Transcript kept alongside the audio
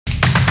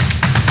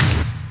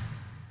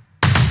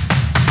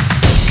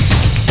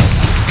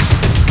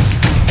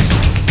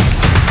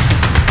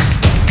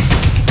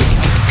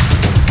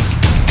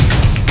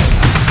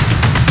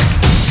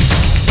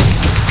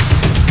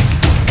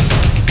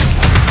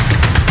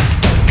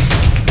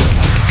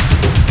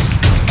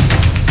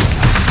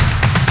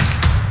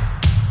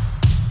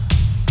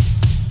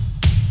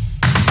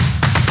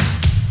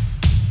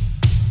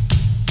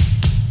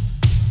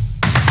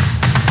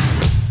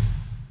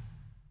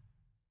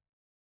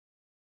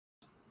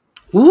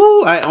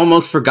Ooh, I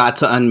almost forgot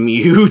to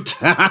unmute.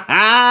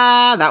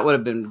 That would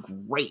have been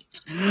great.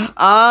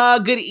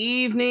 Good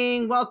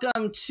evening.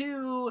 Welcome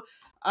to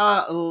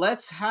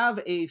Let's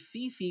Have a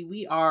Fifi.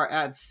 We are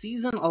at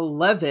season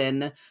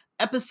 11,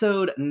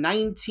 episode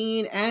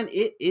 19, and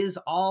it is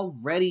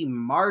already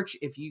March,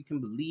 if you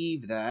can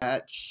believe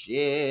that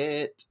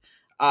shit.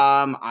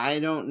 I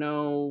don't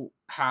know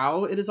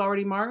how it is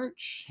already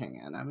March.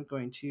 Hang on, I'm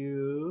going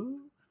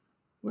to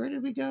where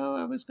did we go?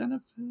 I was gonna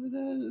put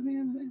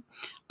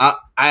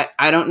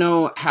I don't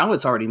know how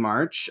it's already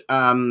March.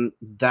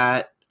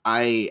 That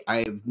I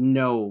have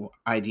no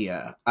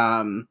idea.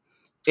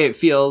 It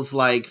feels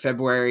like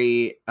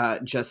February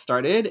just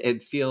started.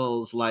 It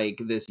feels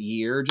like this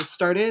year just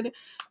started.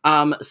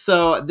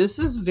 So this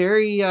is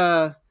very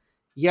yeah,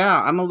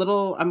 I'm a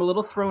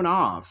little thrown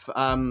off.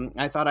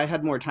 I thought I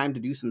had more time to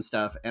do some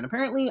stuff, and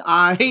apparently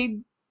I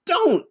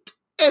don't.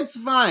 It's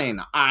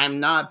fine. I'm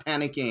not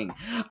panicking.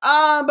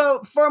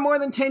 But for more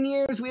than 10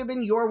 years, we have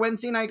been your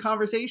Wednesday night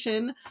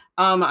conversation.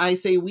 I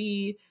say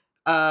we.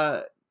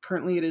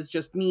 Currently, it is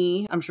just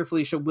me. I'm sure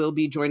Felicia will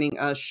be joining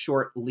us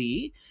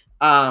shortly.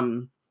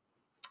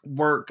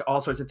 Work, all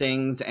sorts of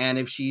things. And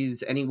if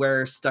she's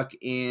anywhere stuck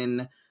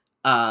in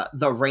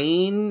the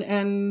rain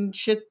and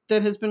shit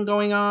that has been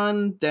going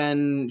on,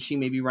 then she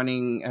may be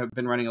have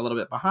been running a little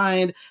bit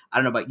behind. I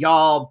don't know about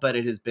y'all, but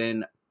it has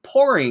been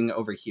pouring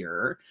over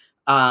here,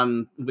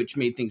 which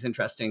made things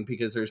interesting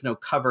because there's no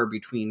cover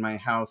between my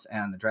house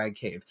and the drag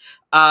cave.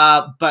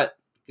 But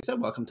so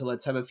welcome to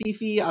Let's Have a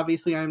Fifi.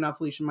 Obviously, I'm not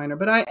Felicia Minor,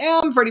 but I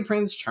am Freddie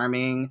Prince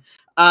Charming.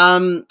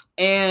 And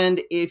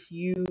if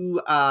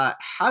you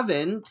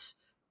haven't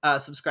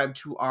subscribed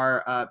to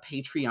our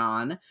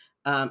Patreon,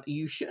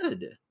 you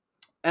should.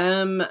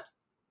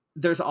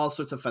 There's all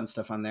sorts of fun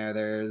stuff on there.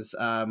 There's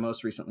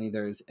most recently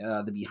there's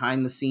the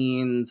behind the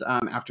scenes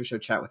after show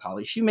chat with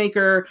Holly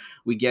Shoemaker.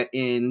 We get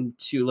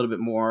into a little bit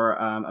more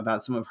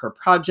about some of her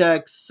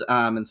projects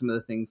and some of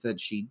the things that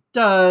she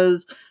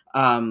does,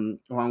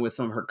 along with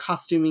some of her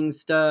costuming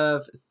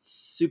stuff. It's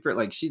super,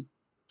 like, she's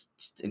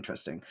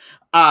interesting.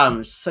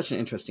 Such an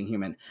interesting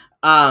human.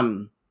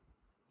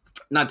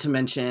 Not to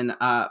mention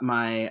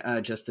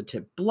my Just the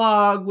Tip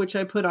blog, which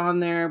I put on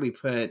there. We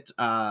put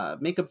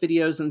makeup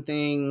videos and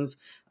things.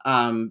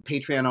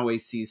 Patreon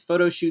always sees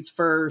photo shoots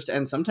first,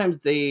 and sometimes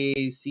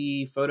they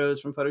see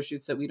photos from photo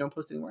shoots that we don't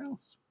post anywhere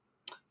else.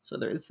 So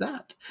there is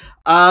that.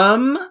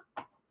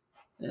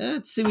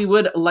 Let's see. We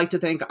would like to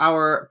thank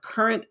our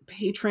current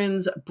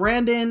patrons: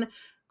 Brandon,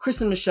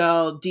 Chris and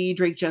Michelle, D,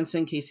 Drake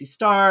Jensen, Casey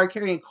Starr,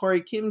 Carrie and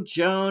Corey, Kim,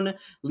 Joan,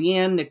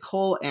 Leanne,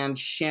 Nicole, and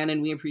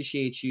Shannon. We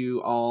appreciate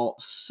you all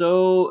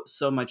so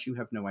much. You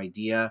have no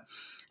idea.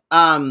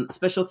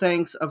 Special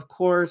thanks, of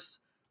course,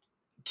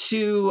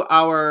 to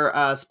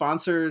our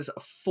sponsors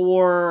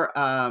for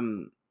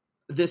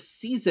this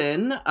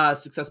season: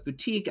 Success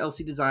Boutique,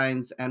 LC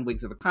Designs, and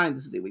Wigs of a Kind.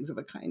 This is a Wigs of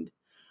a Kind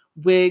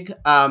wig.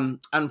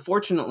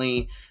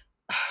 Unfortunately,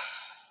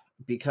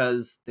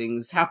 because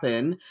things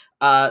happen,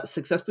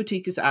 Success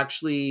Boutique is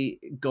actually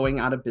going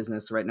out of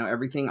business right now.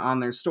 Everything on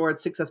their store at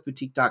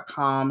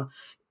successboutique.com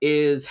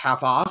is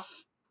half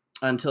off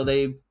until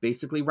they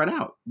basically run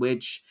out,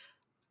 which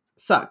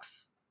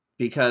sucks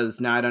because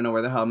now I don't know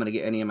where the hell I'm going to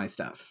get any of my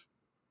stuff.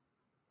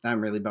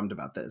 I'm really bummed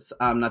about this.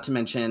 Not to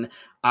mention,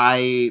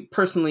 I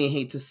personally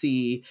hate to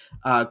see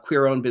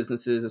queer-owned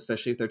businesses,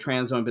 especially if they're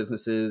trans-owned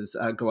businesses,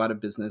 go out of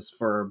business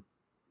for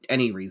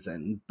any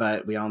reason,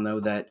 but we all know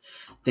that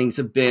things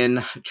have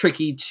been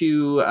tricky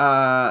to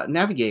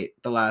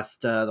navigate the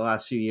last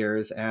few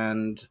years,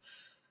 and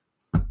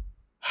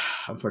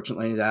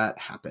unfortunately that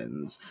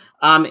happens.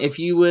 If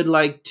you would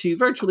like to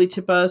virtually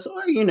tip us,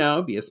 or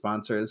be a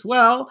sponsor as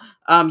well,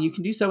 you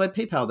can do so at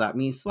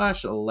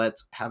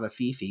paypal.me/let's have a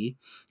fifi.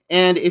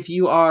 And if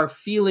you are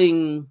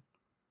feeling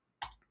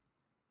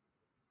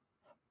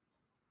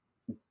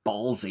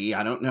ballsy,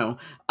 I don't know,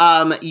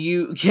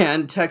 you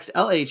can text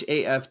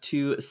LHAF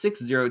to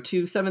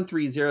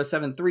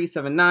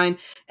 602-730-7379,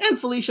 and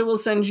Felicia will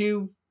send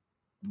you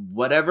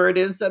whatever it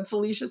is that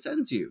Felicia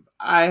sends you.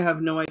 I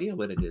have no idea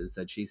what it is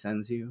that she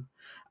sends you,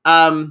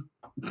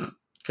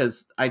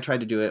 because I tried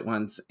to do it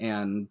once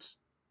and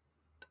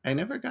I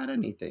never got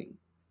anything,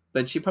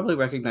 but she probably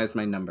recognized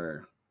my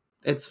number.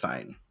 It's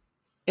fine.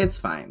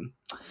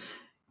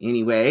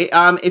 Anyway,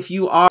 if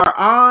you are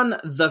on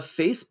the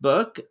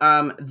Facebook,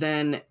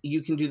 then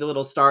you can do the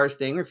little stars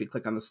thing, or if you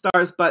click on the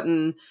stars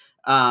button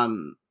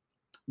down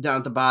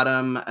at the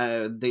bottom,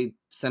 they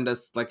send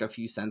us like a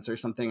few cents or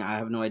something. I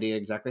have no idea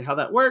exactly how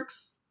that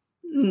works.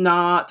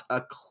 Not a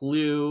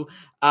clue.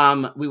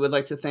 We would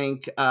like to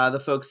thank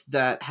the folks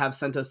that have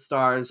sent us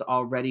stars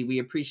already. We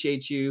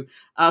appreciate you.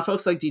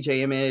 Folks like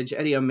DJ Image,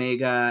 Eddie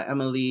Omega,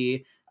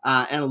 Emily,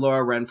 and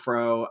Laura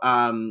Renfro,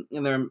 and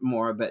there are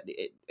more, but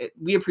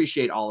we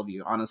appreciate all of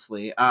you,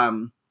 honestly.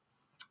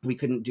 We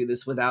couldn't do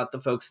this without the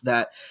folks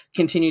that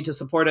continue to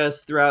support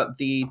us throughout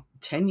the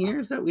 10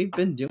 years that we've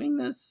been doing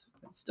this.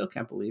 I still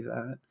can't believe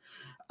that.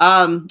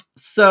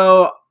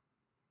 So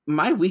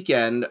my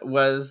weekend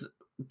was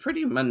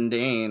pretty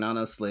mundane,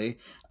 honestly.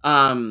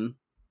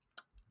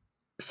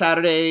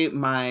 Saturday,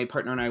 my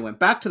partner and I went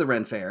back to the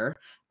Ren Fair.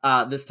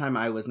 This time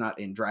I was not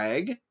in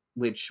drag,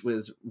 which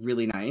was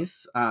really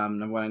nice.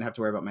 Number one, I didn't have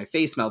to worry about my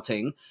face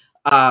melting.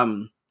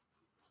 And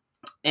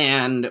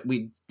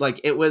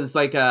it was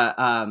like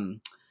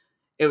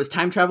it was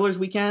Time Travelers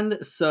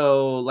Weekend.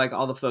 So like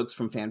all the folks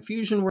from Fan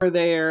Fusion were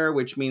there,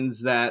 which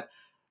means that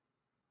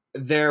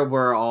there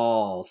were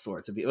all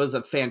sorts of, it was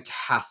a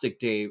fantastic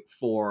day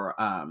for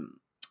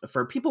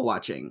people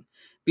watching,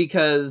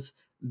 because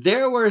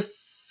there were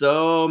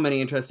so many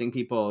interesting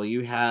people.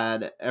 You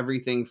had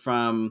everything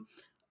from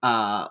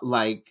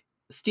like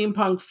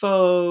steampunk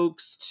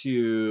folks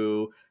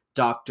to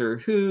Doctor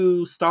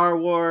Who, Star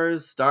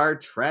Wars, Star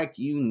Trek,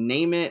 you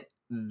name it,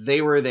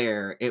 they were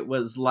there. It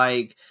was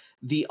like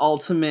the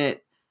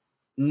ultimate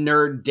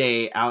nerd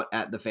day out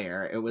at the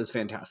fair. It was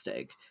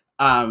fantastic.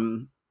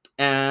 And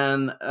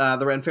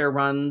the Ren Fair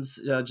runs,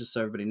 just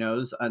so everybody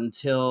knows,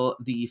 until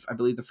I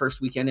believe the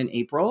first weekend in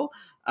April.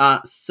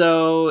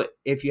 So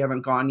if you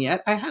haven't gone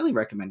yet, I highly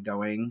recommend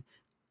going.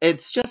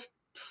 It's just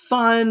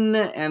fun,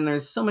 and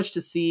there's so much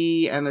to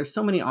see, and there's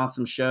so many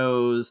awesome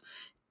shows,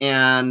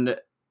 and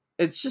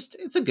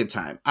it's a good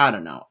time. I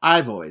don't know.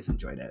 I've always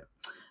enjoyed it.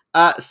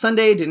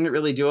 Sunday didn't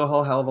really do a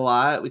whole hell of a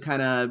lot. We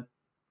kind of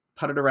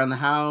putted around the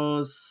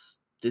house,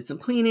 did some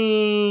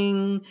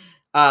cleaning,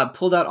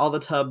 pulled out all the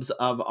tubs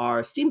of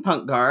our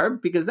steampunk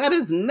garb, because that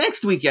is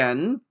next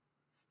weekend.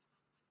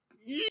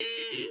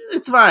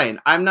 It's fine.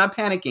 I'm not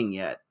panicking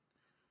yet.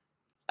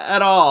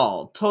 At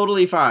all.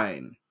 Totally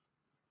fine.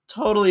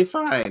 Totally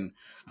fine.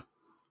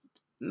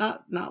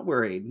 Not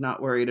worried.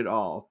 Not worried at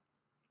all.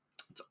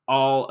 It's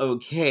all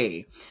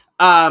okay.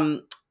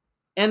 And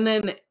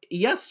then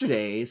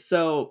yesterday,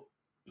 so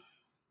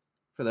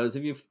for those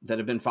of you that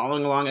have been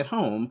following along at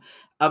home,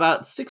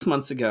 about 6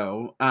 months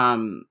ago,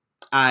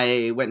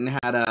 I went and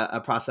had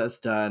a process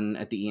done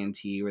at the ENT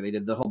where they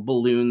did the whole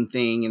balloon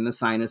thing in the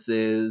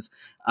sinuses,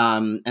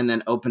 and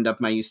then opened up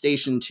my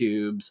eustachian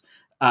tubes,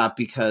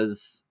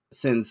 because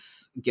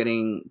since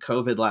getting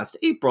COVID last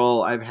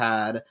April, I've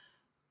had,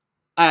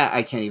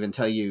 I can't even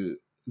tell you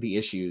the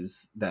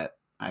issues that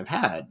I've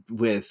had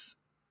with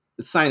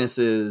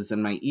sinuses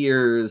and my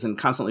ears, and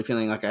constantly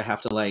feeling like I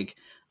have to like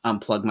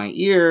unplug my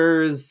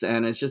ears,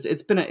 and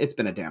it's been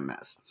a damn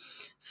mess.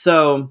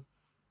 So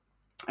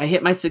I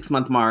hit my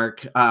 6-month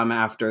mark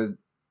after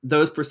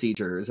those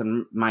procedures,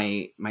 and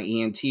my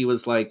ENT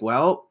was like,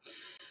 well,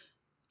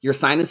 your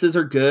sinuses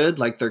are good,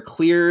 like they're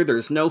clear,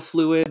 there's no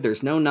fluid,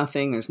 there's no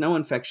nothing, there's no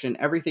infection,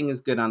 everything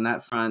is good on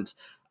that front.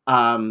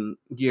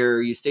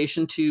 Your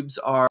eustachian tubes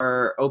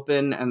are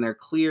open and they're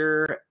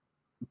clear,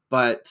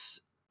 but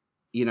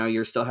you know,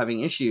 you're still having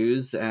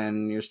issues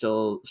and you're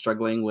still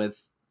struggling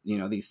with, you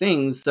know, these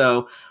things.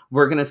 So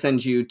we're going to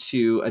send you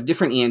to a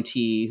different ENT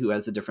who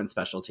has a different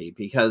specialty,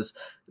 because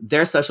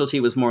their specialty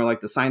was more like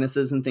the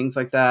sinuses and things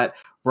like that.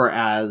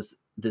 Whereas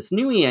this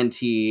new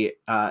ENT,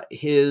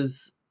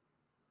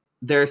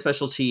 their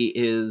specialty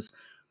is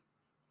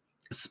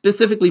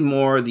specifically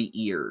more the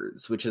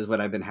ears, which is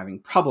what I've been having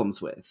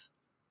problems with.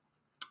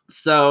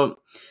 So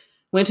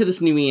went to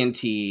this new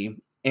ENT,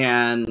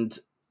 and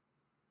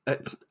I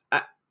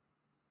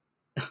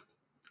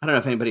don't know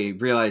if anybody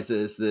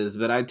realizes this,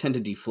 but I tend to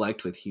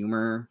deflect with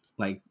humor.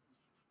 Like,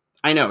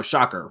 I know,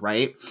 shocker,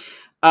 right?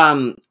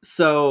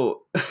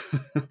 So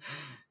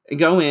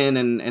go in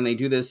and they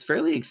do this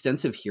fairly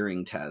extensive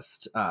hearing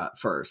test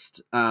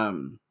first.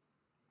 And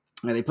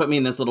they put me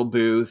in this little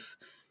booth.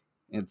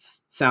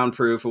 It's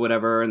soundproof or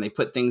whatever, and they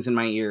put things in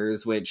my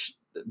ears, which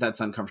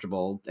that's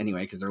uncomfortable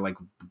anyway, because they're like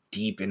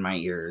deep in my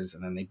ears,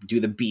 and then they do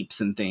the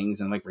beeps and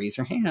things, and like raise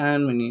your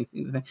hand when you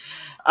see the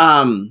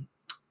thing.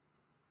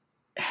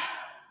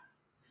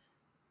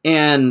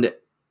 And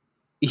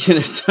you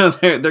know, so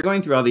they're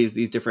going through all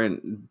these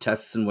different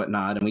tests and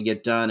whatnot, and we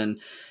get done, and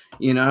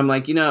you know, I'm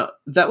like, you know,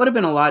 that would have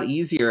been a lot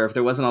easier if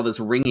there wasn't all this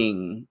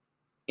ringing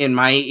in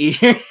my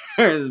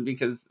ears,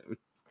 because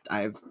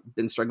I've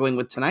been struggling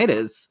with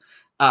tinnitus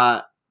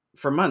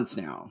for months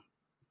now.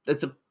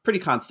 It's a pretty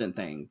constant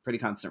thing, pretty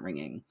constant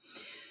ringing.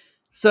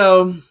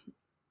 So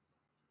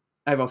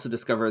I've also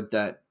discovered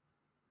that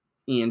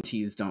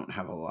ENTs don't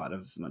have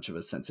much of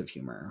a sense of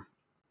humor.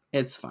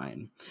 It's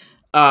fine.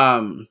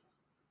 And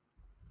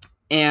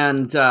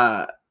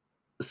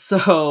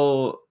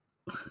so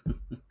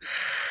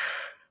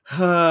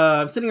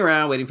I'm sitting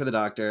around waiting for the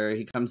doctor.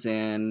 He comes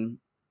in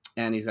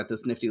and he's got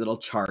this nifty little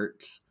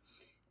chart,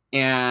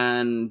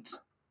 and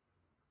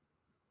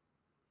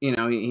you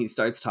know, he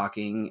starts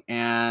talking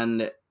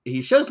and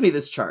he shows me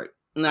this chart.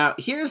 Now,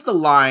 here's the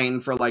line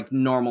for like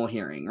normal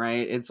hearing,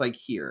 right? It's like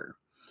here.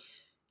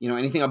 You know,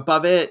 anything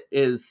above it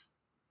is,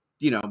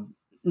 you know,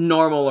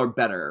 normal or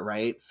better,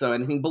 right? So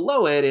anything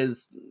below it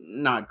is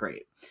not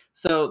great.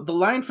 So the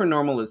line for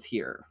normal is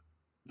here.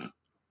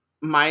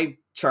 My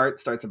chart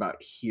starts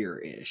about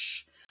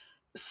here-ish.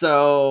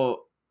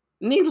 So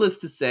needless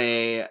to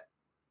say,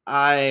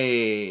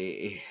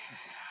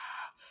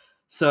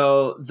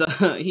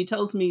 he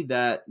tells me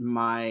that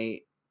my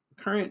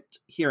current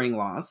hearing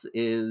loss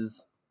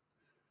is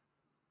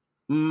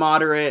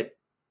moderate,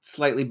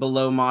 slightly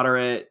below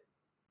moderate,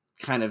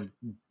 kind of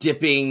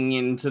dipping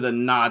into the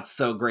not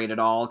so great at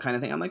all kind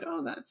of thing. I'm like,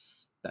 oh,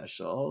 that's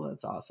special.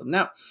 That's awesome.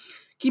 Now,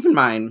 keep in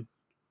mind,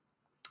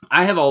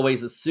 I have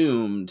always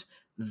assumed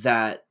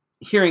that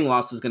hearing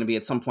loss was going to be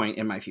at some point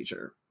in my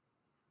future.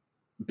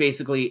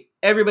 Basically,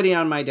 everybody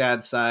on my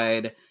dad's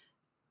side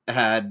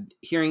had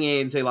hearing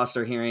aids. They lost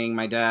their hearing.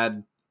 My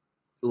dad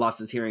lost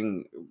his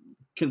hearing,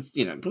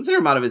 considerable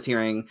amount of his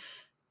hearing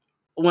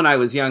when I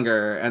was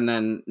younger, and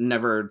then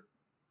never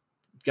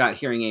got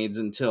hearing aids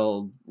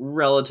until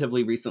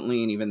relatively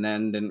recently, and even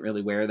then didn't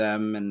really wear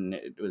them, and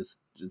it was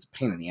a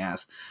pain in the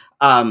ass.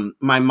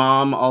 My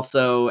mom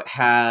also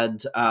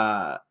had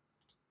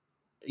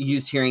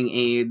used hearing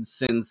aids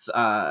since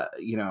I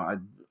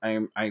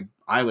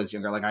was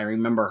younger. Like, I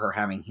remember her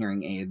having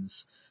hearing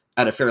aids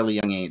at a fairly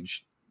young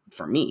age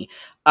for me.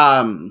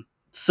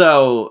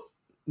 So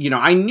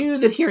I knew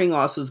that hearing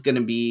loss was going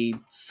to be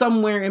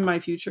somewhere in my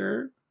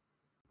future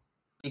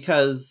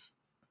because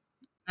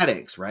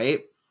genetics,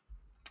 right?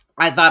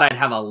 I thought I'd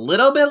have a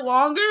little bit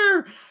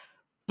longer,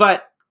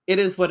 but it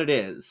is what it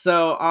is.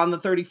 So on the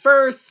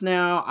 31st,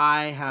 now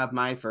I have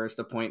my first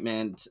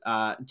appointment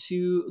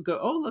to go.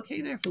 Oh, look, hey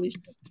there, Felicia.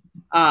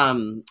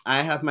 I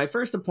have my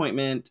first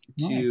appointment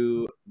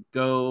to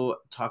go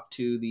talk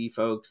to the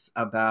folks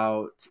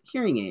about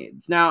hearing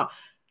aids. Now,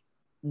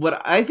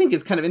 what I think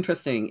is kind of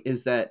interesting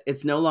is that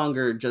it's no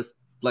longer just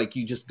like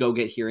you just go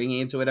get hearing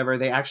aids or whatever.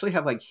 They actually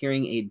have like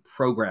hearing aid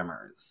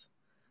programmers.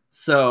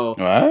 So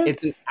What?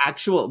 it's an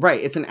actual,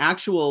 right. It's an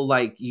actual,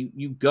 like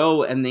you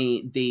go and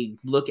they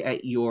look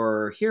at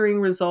your hearing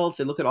results.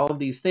 They look at all of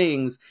these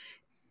things,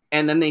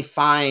 and then they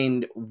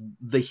find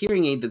the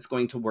hearing aid that's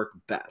going to work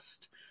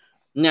best.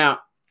 Now,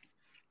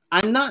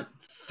 I'm not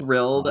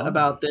thrilled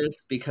about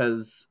this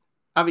because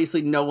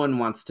obviously no one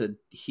wants to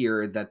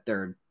hear that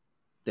they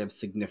have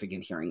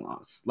significant hearing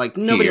loss. Like,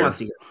 nobody wants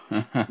to hear,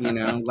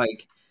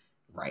 like,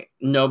 right.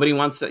 Nobody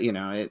wants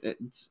to,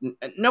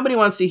 nobody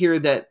wants to hear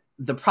that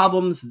the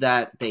problems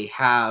that they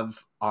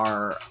have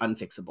are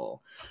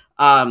unfixable.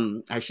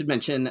 I should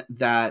mention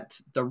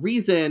that the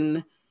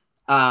reason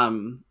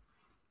I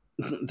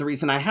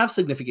have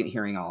significant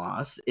hearing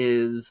loss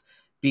is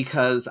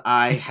because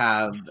I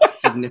have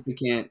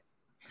significant,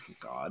 oh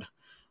God,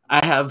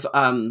 I have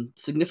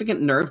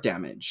significant nerve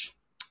damage,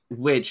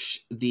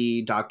 which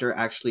the doctor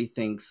actually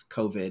thinks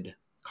COVID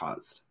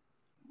caused.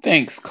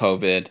 Thanks,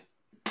 COVID.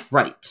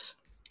 Right.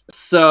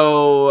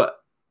 So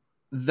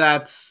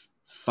that's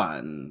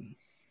fun.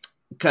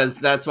 Because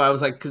that's why I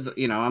was like,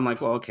 I'm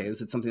like, well, okay,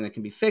 is it something that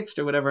can be fixed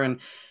or whatever? And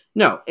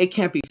no, it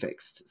can't be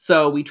fixed.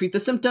 So we treat the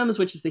symptoms,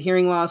 which is the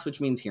hearing loss, which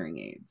means hearing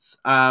aids.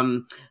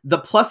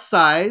 The plus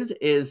side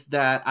is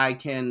that I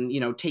can,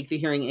 take the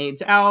hearing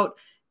aids out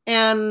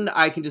and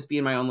I can just be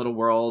in my own little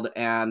world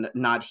and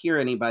not hear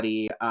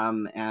anybody.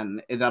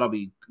 And that'll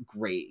be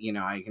great.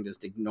 I can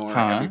just ignore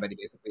everybody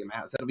basically in my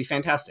house. That'll be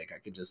fantastic. I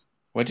could just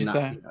What'd you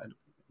say?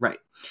 Right.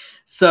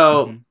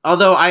 So,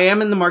 although I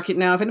am in the market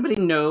now, if anybody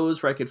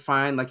knows where I could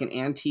find like an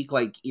antique,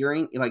 like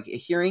earring, like a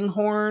hearing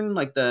horn,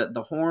 like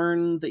the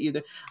horn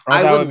that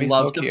I would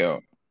love to.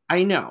 Cute.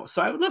 I know.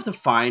 So I would love to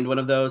find one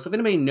of those. So if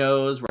anybody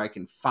knows where I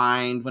can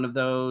find one of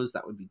those,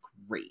 that would be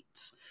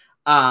great.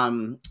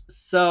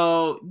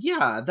 So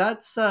yeah,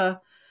 that's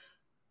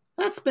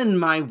been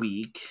my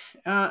week.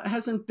 It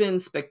hasn't been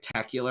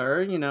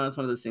spectacular. It's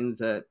one of those things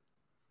that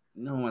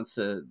no one wants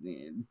to.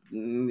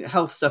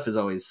 Health stuff is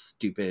always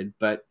stupid,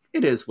 but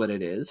it is what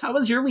it is. How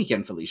was your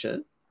weekend, Felicia?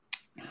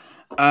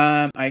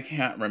 I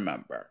can't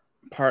remember.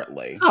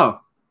 Partly. Oh,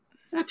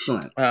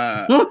 excellent.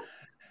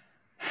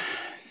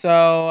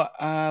 So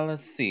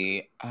let's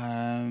see.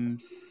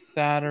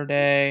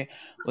 Saturday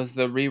was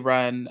the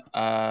rerun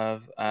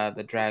of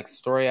the Drag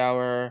Story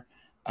Hour,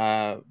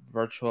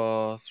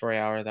 virtual story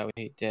hour that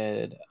we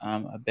did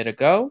a bit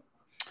ago.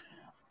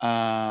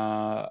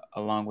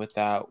 Along with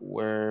that,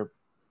 we're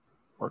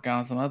working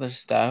on some other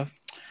stuff.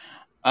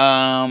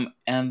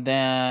 And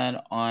then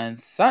on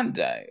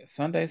Sunday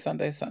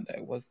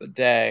was the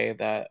day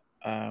that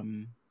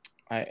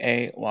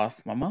I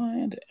lost my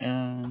mind,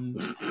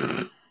 and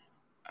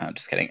I'm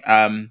just kidding.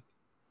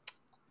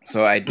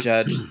 So I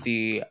judged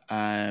the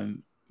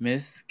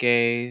Miss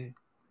Gay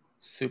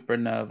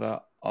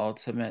Supernova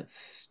Ultimate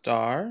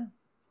Star.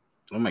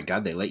 Oh my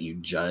God, they let you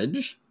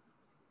judge?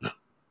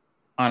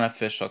 On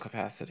official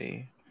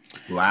capacity.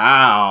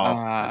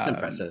 Wow, that's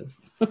impressive.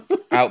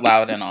 Out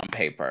loud and on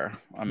paper.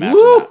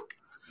 Imagine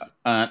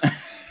that.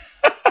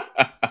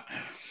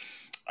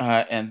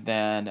 And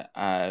then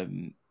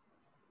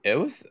it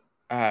was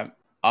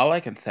all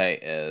I can say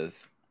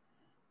is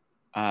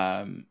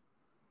can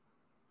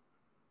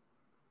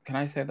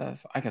I say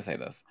this? I can say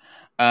this.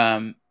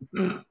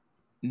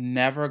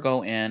 Never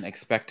go in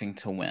expecting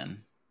to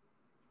win.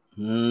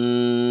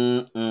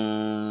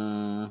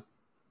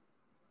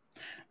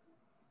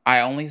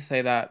 I only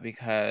say that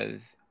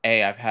because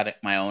I've had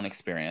my own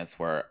experience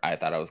where I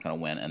thought I was going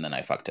to win and then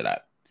I fucked it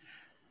up.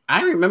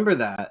 I remember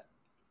that.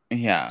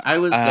 Yeah. I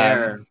was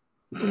there.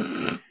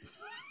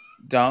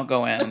 Don't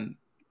go in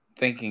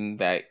thinking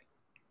that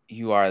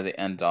you are the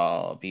end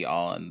all be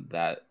all and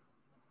that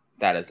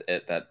that is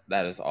it.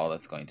 That is all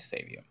that's going to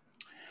save you.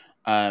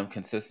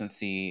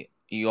 Consistency.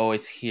 You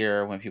always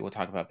hear when people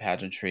talk about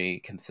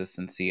pageantry,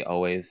 consistency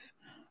always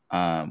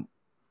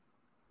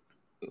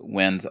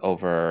wins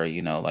over,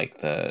 like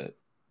the,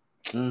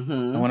 I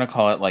want to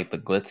call it like the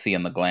glitzy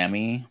and the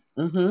glammy.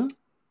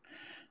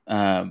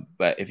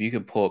 But if you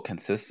could pull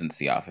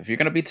consistency off, if you're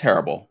going to be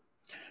terrible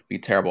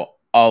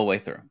all the way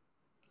through.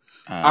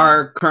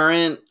 Our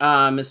current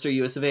Mr.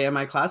 US of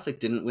AMI Classic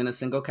didn't win a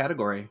single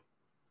category.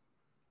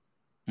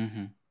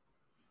 I'm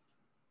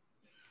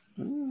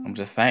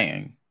just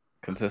saying,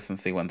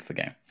 consistency wins the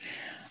game.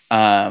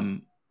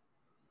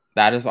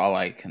 That is all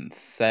I can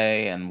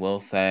say and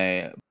will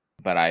say.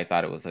 But I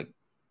thought it was a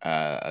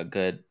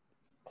good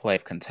play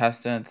of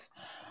contestants,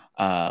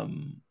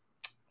 and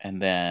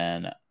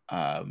then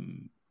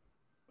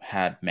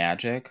had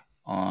Magic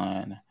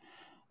on.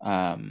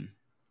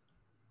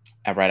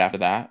 Right after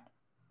that,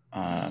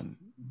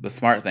 the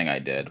smart thing I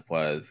did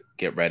was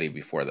get ready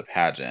before the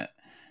pageant.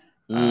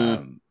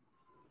 The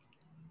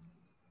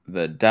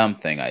dumb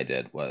thing I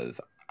did was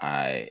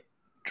I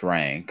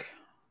drank,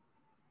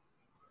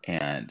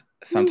 and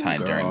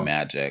sometime during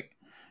Magic,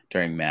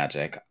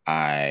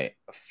 I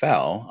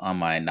fell on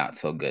my not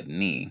so good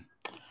knee.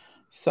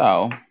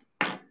 So,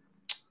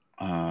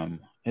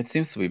 it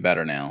seems to be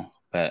better now,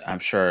 but I'm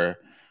sure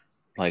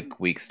like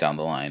weeks down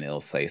the line,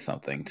 it'll say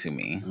something to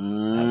me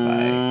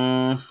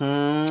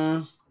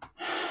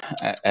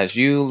as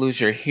you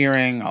lose your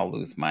hearing, I'll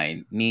lose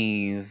my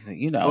knees,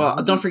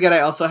 Well, don't forget,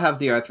 I also have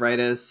the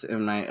arthritis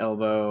in my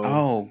elbow.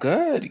 Oh,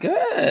 good.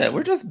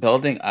 We're just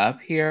building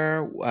up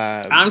here.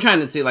 I'm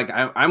trying to see, like,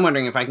 I'm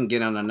wondering if I can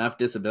get on enough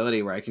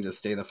disability where I can just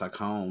stay the fuck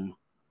home.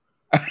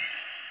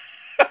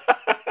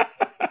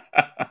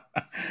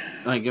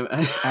 Like,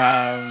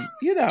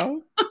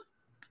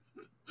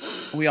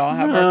 we all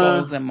have our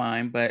goals in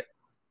mind, but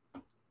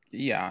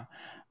yeah,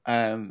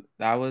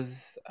 that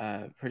was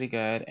pretty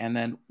good. And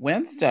then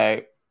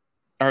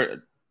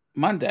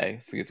Monday,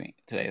 excuse me,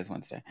 today is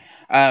Wednesday.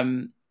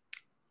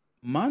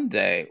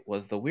 Monday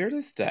was the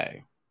weirdest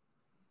day.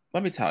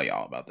 Let me tell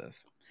y'all about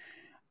this.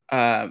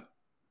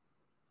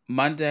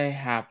 Monday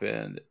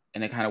happened,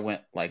 and it kind of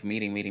went like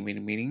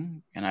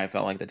meeting, and I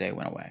felt like the day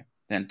went away.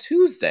 Then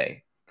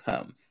Tuesday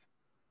comes,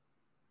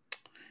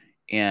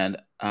 and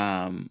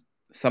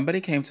somebody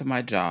came to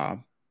my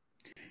job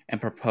and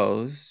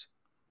proposed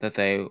that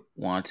they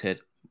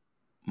wanted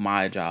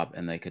my job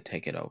and they could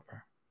take it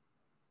over.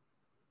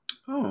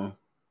 Oh.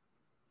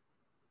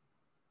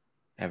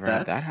 Ever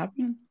had that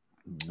happen?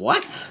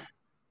 What?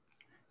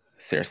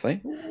 Seriously?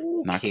 Okay.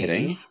 Not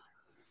kidding.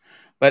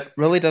 But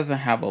really doesn't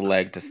have a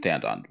leg to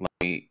stand on.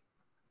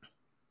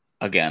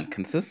 Again,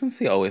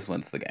 consistency always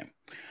wins the game.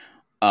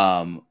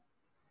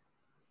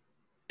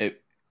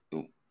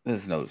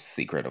 There's no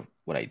secret of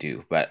what I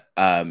do, but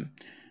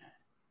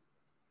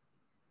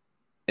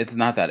it's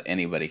not that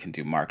anybody can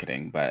do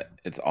marketing, but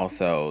it's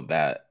also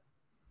that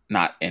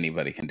not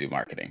anybody can do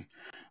marketing.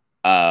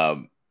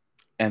 And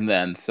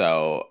then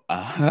so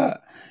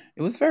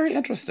it was very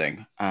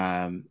interesting.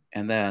 And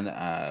then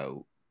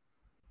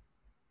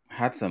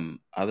had some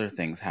other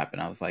things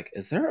happen. I was like,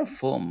 is there a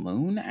full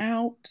moon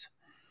out?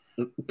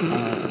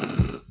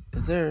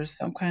 Is there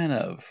some kind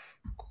of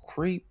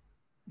creep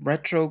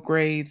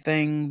retrograde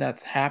thing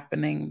that's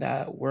happening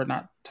that we're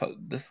not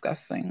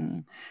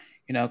discussing?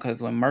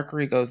 Because when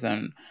Mercury goes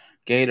in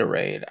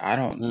Gatorade, I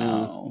don't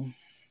know.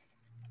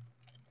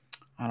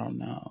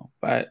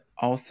 But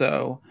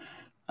also,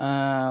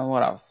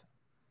 what else?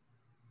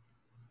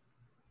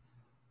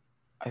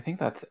 I think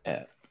that's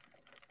it.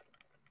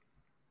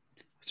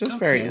 It's just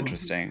very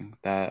interesting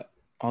that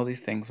all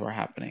these things were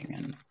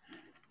happening,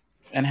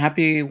 and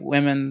happy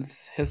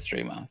Women's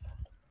History Month.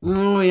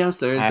 Oh yes,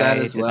 there is that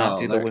as well.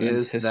 I did not do the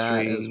Women's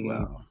History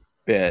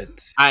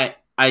bit.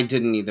 I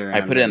didn't either. I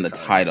put it in the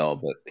title,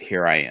 but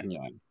here I am.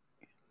 Yeah.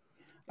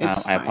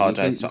 I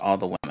apologize to all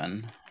the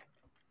women.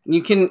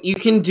 You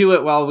can do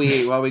it while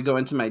we go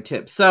into my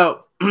tips.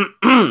 So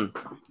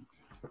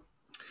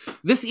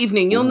this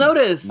evening, you'll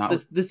notice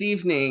this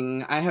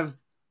evening I have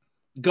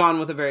gone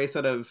with a very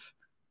sort of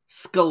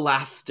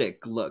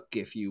scholastic look,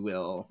 if you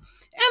will,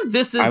 and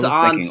this is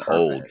on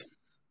purpose.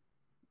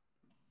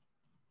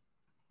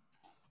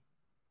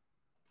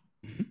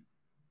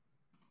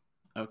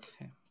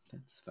 Okay,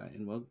 that's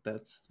fine. Well,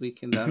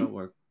 that'll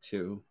work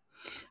too.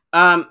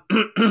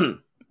 The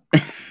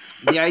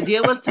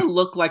idea was to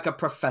look like a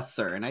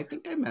professor, and I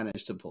think I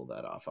managed to pull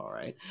that off all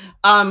right.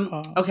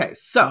 Okay,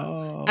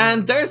 so,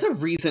 and there's a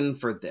reason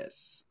for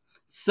this.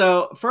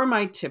 So, for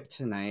my tip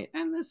tonight,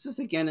 and this is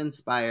again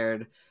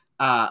inspired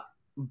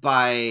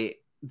by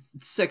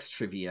sex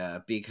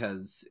trivia,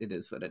 because it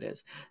is what it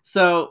is.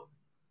 So,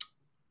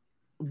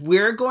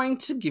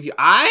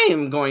 I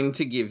am going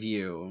to give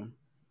you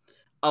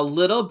a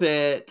little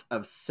bit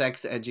of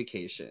sex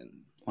education.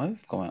 What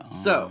is going on?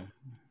 So,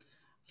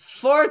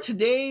 for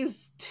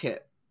today's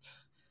tip,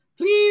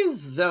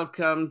 please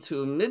welcome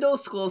to middle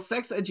school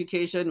sex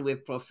education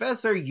with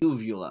Professor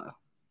Uvula.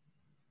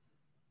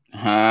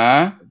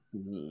 Huh?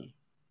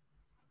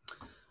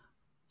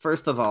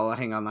 first of all,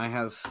 hang on. I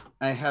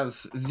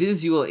have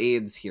visual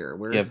aids here.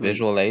 You have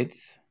visual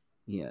aids?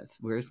 Yes.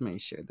 Where's my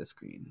share the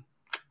screen?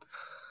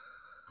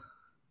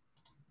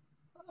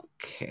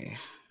 Okay.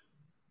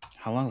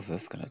 How long is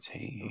this going to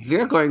take?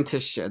 We're going to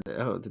share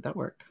oh, did that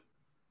work?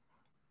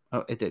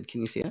 Oh, it did.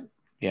 Can you see it?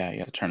 Yeah, you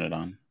have to turn it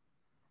on.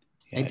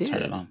 Yeah, I did.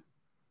 Turn it on.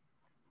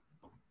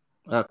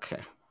 Okay.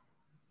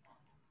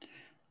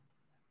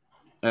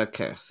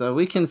 Okay, so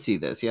we can see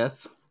this,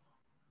 yes?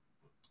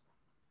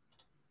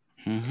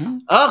 Mm-hmm.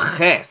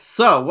 Okay,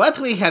 so what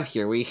we have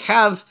here, we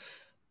have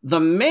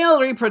the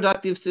male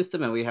reproductive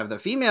system and we have the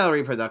female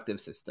reproductive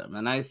system.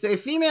 And I say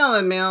female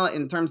and male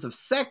in terms of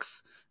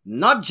sex,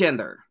 not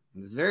gender.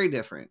 It's very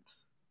different.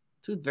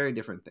 Two very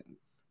different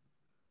things.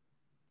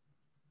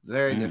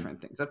 Very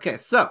different things. Okay,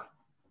 so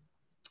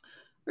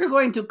we're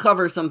going to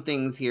cover some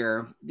things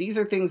here. These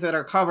are things that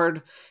are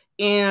covered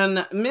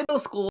in middle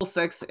school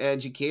sex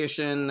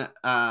education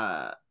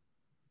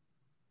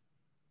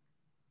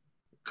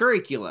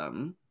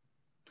curriculum.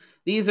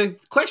 These are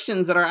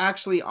questions that are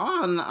actually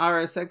on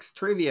our sex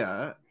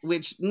trivia,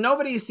 which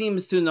nobody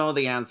seems to know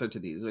the answer to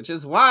these, which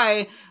is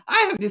why I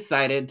have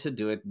decided to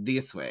do it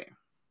this way.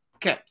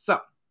 Okay, so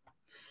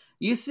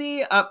you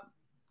see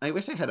I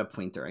wish I had a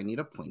pointer. I need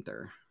a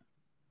pointer.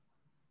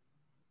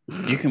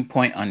 You can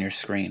point on your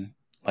screen,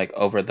 like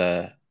over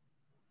the...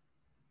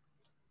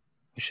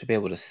 You should be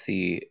able to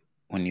see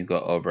when you go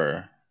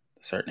over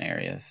certain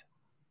areas.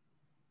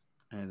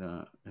 I don't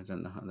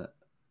know how that...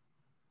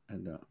 I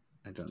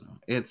don't know.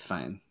 It's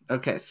fine.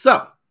 Okay,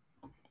 so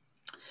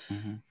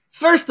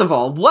first of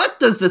all, what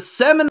does the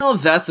seminal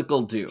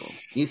vesicle do?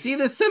 You see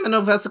the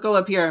seminal vesicle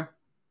up here?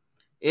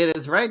 It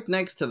is right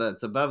next to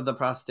it's above the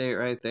prostate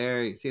right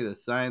there. You see the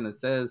sign that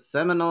says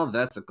seminal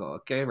vesicle.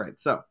 Okay, right.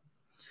 So,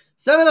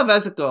 seminal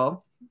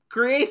vesicle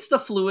creates the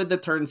fluid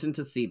that turns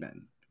into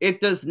semen. It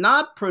does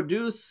not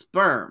produce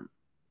sperm.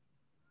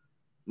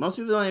 Most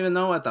people don't even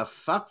know what the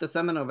fuck the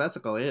seminal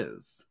vesicle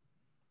is.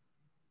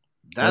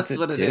 That's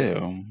what it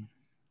is.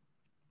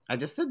 I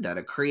just said that.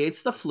 It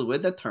creates the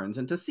fluid that turns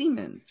into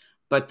semen,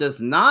 but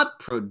does not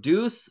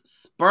produce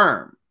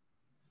sperm.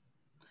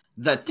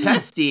 The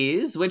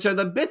testes, which are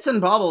the bits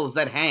and baubles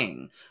that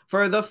hang,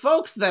 for the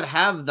folks that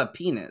have the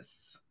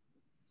penis.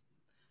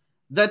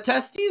 The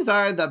testes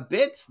are the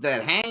bits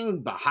that hang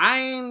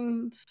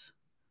behind.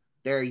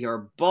 They're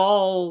your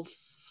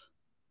balls.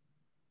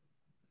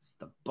 It's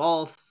the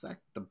ball sack,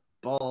 the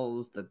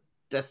balls, the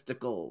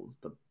testicles,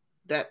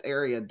 that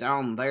area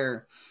down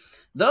there.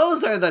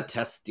 Those are the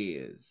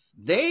testes.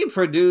 They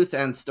produce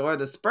and store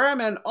the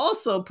sperm and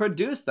also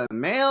produce the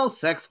male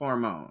sex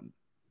hormone.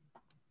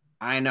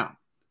 I know.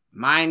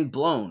 Mind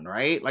blown,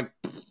 right? Like,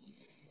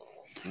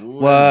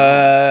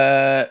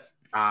 what?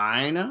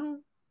 I know.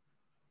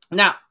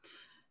 Now,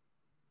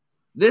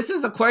 this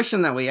is a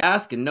question that we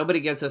ask and nobody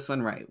gets this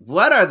one right.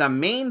 What are the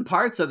main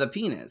parts of the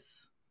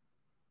penis?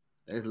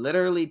 There's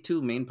literally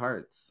two main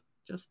parts.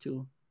 Just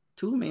two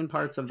main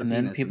parts of the penis.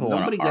 And then people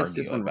nobody gets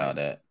this one about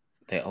it.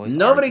 They always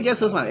nobody gets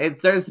this one.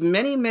 There's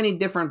many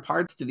different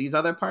parts to these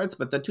other parts,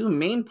 but the two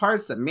main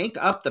parts that make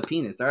up the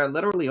penis are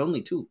literally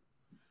only two.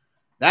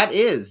 That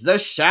is the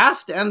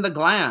shaft and the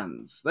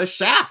glans. The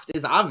shaft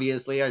is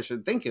obviously, I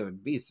should think it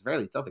would be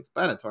fairly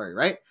self-explanatory,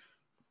 right?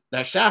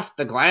 The shaft,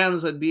 the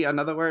glans would be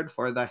another word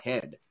for the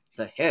head.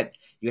 The head.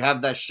 You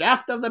have the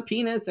shaft of the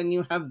penis and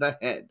you have the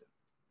head.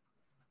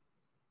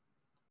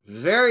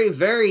 Very,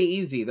 very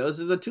easy. Those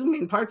are the two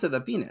main parts of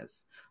the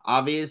penis.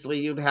 Obviously,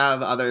 you'd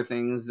have other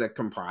things that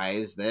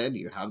comprise that.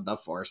 You have the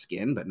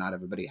foreskin, but not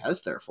everybody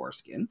has their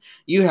foreskin.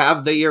 You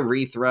have the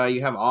urethra. You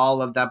have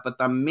all of that. But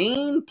the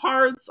main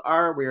parts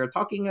are, we are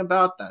talking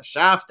about the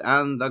shaft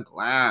and the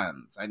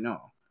glans. I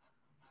know.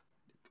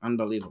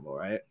 Unbelievable,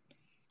 right?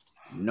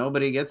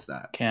 Nobody gets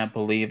that. Can't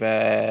believe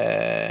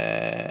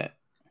it.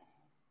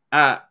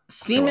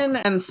 Semen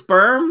and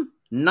sperm,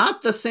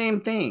 not the same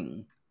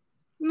thing.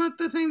 Not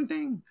the same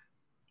thing.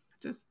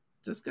 Just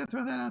gotta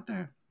throw that out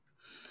there.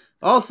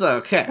 Also,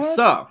 okay, what?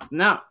 So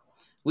now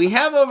we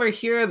have over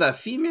here the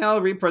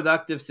female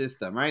reproductive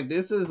system, right?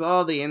 This is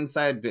all the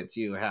inside bits.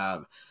 You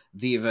have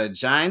the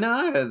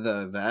vagina,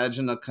 the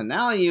vaginal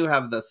canal, you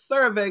have the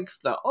cervix,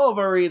 the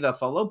ovary, the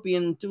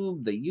fallopian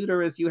tube, the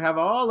uterus. You have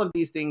all of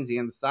these things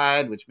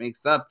inside, which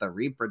makes up the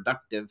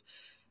reproductive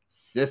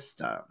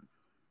system.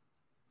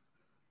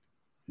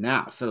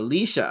 Now,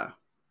 Felicia,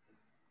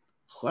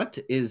 what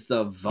is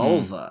the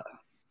vulva?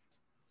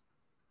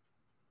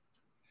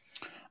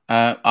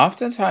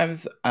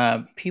 Oftentimes,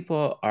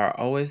 people are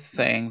always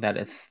saying that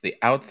it's the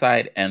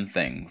outside end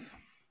things.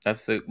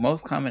 That's the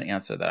most common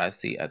answer that I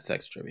see at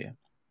sex trivia.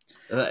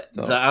 The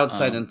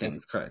outside end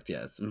things, correct,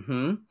 yes.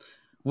 Mm-hmm.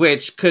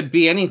 Which could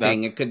be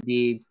anything. It could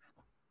be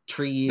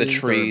trees, the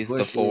trees,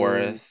 the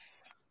forest.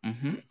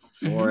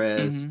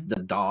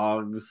 The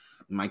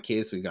dogs. In my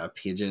case, we got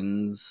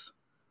pigeons.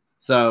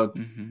 So,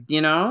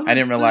 you know, I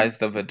didn't realize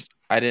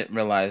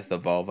the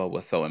vulva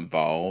was so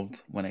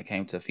involved when it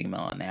came to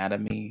female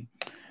anatomy.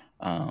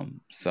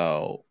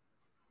 So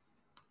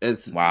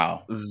it's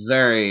wow.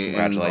 Very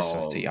congratulations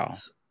involved. to y'all.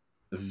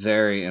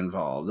 Very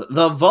involved.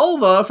 The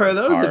vulva, for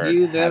those of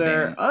you that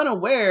are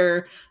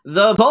unaware,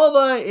 the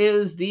vulva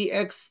is the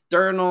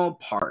external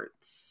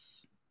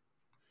parts.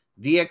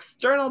 The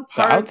external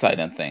parts. The outside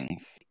of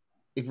things.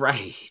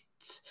 Right.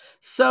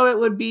 So it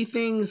would be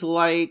things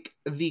like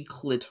the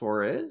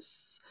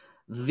clitoris,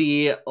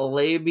 the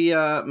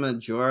labia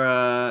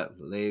majora,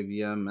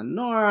 labia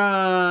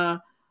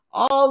minora,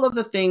 all of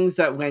the things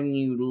that when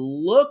you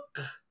look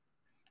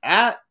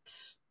at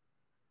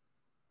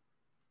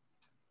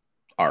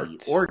art,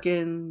 the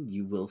organ,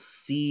 you will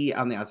see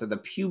on the outside the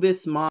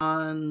pubis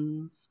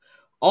mons.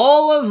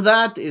 All of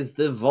that is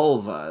the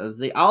vulva,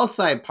 the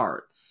outside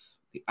parts.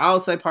 The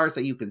outside parts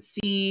that you can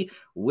see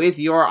with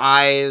your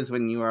eyes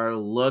when you are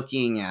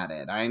looking at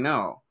it. I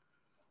know.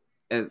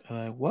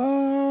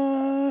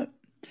 What?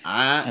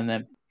 And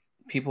then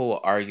people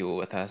will argue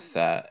with us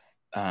that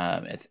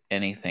it's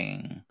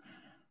anything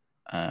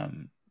that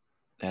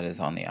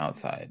is on the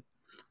outside.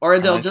 Or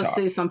they'll just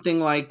say something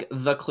like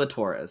the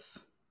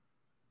clitoris.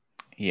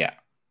 Yeah.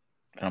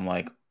 And I'm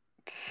like...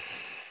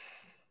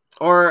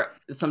 Or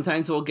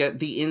sometimes we'll get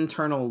the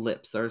internal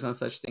lips. There's no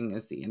such thing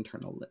as the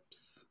internal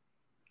lips.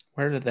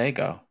 Where did they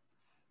go?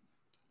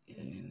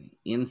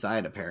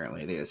 Inside,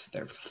 apparently. They just...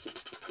 They're...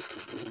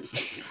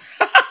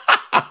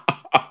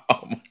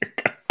 Oh, my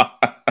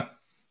God.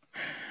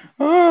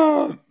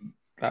 Oh,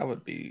 that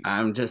would be...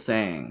 I'm just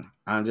saying.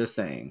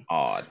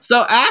 Odd.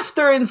 So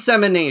after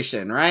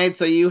insemination, right?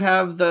 So you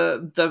have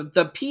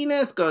the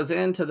penis goes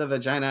into the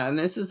vagina. And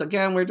this is,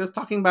 again, we're just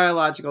talking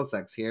biological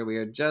sex here. We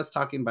are just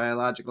talking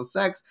biological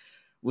sex.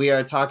 We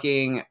are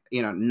talking,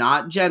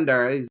 not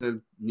gender. These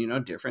are,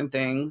 different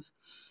things.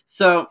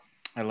 So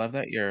I love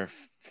that your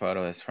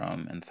photo is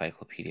from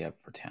Encyclopedia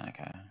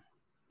Britannica.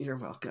 You're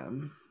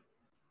welcome.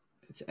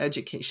 It's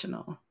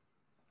educational.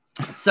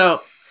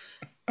 So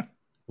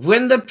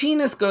when the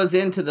penis goes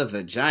into the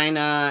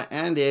vagina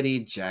and it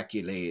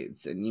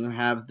ejaculates, and you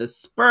have the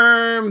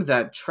sperm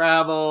that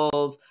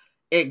travels,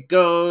 it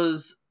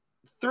goes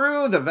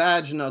through the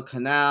vaginal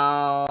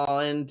canal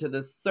into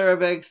the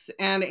cervix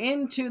and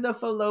into the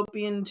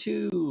fallopian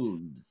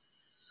tubes.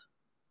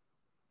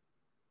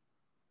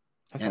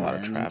 That's a lot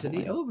of traveling. Into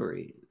the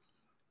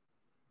ovaries.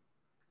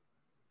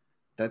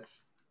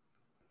 That's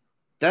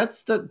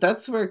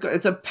where it goes.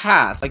 It's a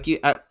path. Like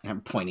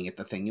I'm pointing at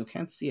the thing. You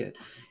can't see it.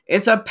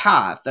 It's a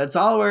path. That's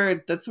where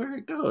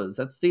it goes.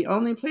 That's the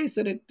only place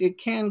that it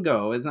can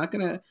go. It's not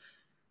gonna.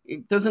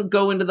 It doesn't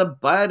go into the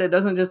butt. It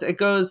doesn't just. It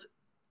goes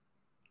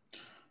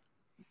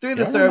through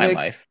the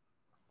cervix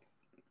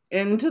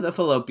into the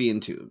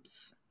fallopian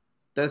tubes.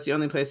 That's the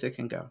only place it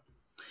can go.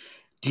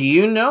 Do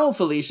you know,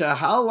 Felicia,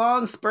 how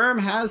long sperm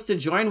has to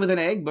join with an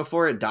egg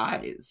before it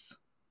dies?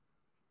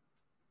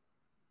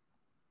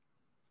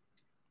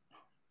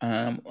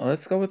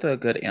 Let's go with a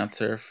good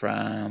answer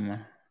from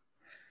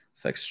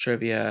Sex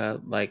Trivia,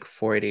 like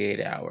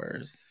 48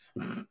 hours.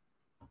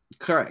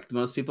 Correct.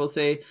 Most people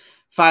say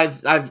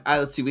 5.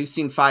 Let's see. We've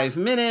seen 5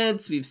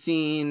 minutes. We've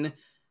seen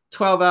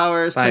 12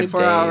 hours,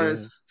 24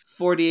 hours,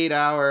 48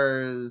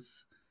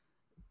 hours.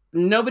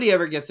 Nobody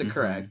ever gets it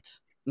correct.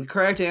 The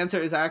correct answer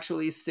is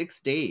actually 6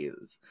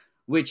 days,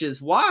 which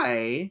is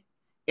why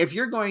if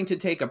you're going to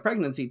take a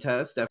pregnancy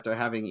test after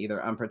having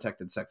either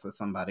unprotected sex with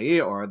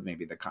somebody or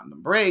maybe the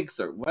condom breaks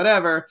or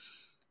whatever,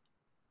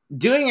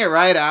 doing it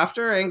right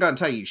after ain't gonna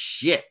tell you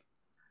shit.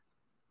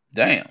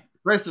 Damn.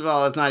 First of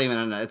all, it's not even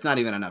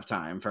enough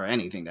time for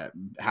anything to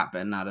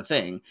happen, not a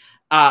thing.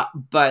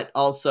 But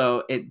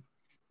also it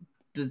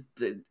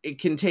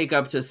can take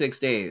up to 6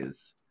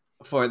 days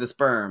for the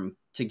sperm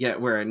to get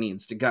where it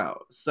needs to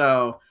go.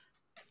 So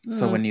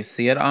when you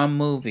see it on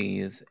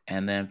movies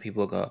and then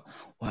people go,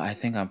 well, I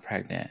think I'm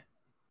pregnant,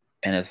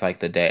 and it's like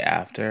the day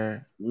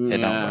after, it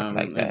don't work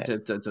like that.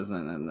 It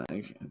doesn't.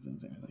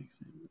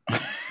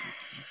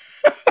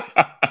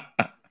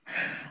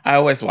 I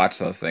always watch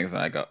those things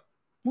and I go,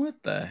 what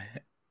the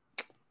heck?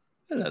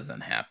 It doesn't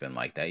happen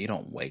like that. You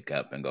don't wake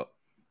up and go,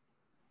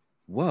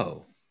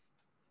 whoa,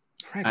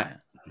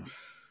 pregnant.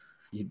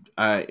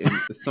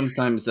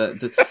 Sometimes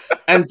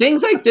and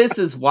things like this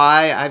is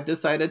why I've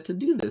decided to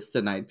do this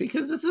tonight,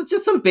 because this is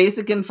just some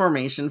basic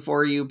information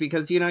for you,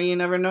 because you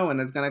never know when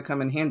it's going to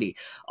come in handy.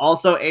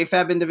 Also,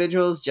 AFAB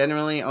individuals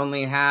generally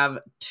only have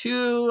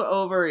 2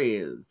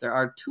 ovaries. There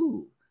are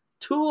two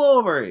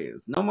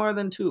ovaries, no more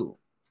than 2.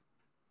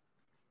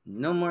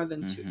 No more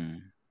than 2.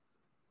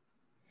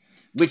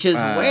 Which is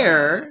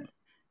where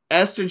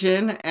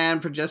estrogen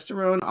and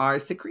progesterone are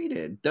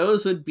secreted.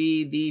 Those would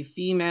be the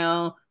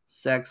female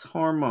sex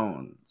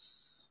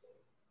hormones.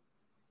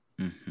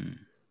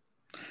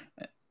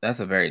 That's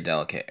a very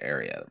delicate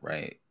area,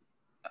 right?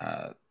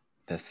 I'm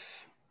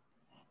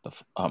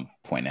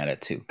pointing at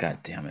it too. God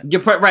damn it!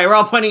 Right. We're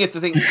all pointing at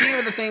the thing.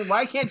 See the thing.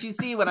 Why can't you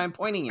see what I'm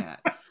pointing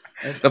at?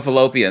 The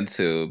fallopian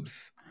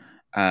tubes,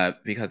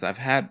 because I've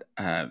had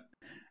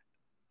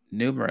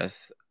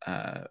numerous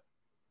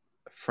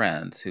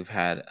friends who've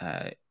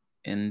had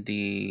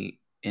endometriosis.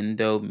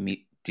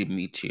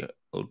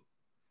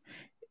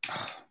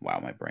 Wow,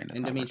 my brain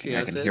is not working.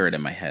 I can hear it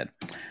in my head.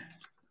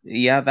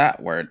 Yeah,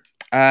 that word.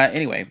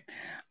 Anyway,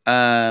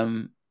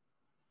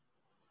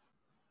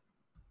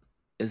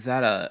 is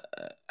that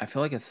I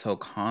feel like it's so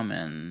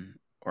common,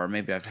 or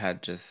maybe I've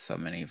had just so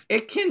many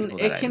It people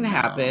that I can know.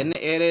 happen.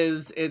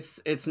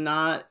 It's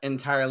not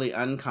entirely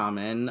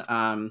uncommon.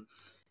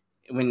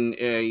 When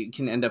you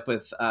can end up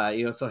with,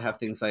 you also have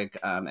things like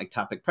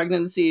ectopic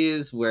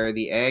pregnancies where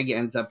the egg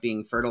ends up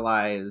being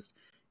fertilized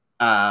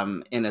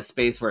in a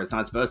space where it's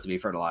not supposed to be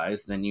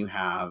fertilized. Then you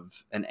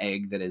have an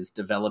egg that is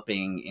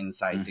developing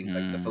inside things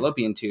like the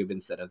fallopian tube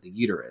instead of the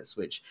uterus,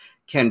 which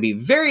can be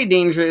very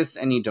dangerous,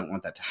 and you don't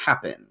want that to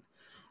happen.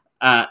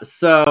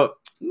 So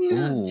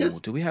yeah, Ooh,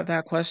 do we have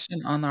that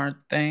question on our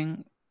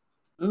thing?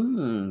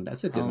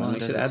 That's a good one. We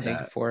should add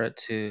that. For it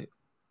to?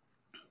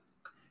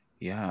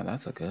 Yeah,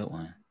 that's a good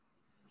one.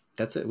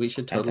 That's it. We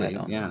should totally,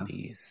 yeah.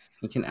 These.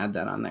 We can add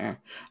that on there.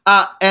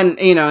 And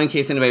in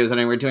case anybody was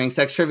wondering, we're doing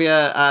sex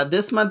trivia.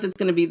 This month it's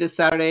going to be this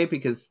Saturday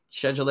because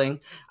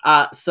scheduling.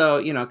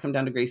 So come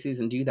down to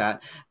Gracie's and do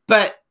that.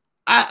 But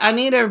I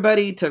need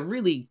everybody to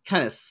really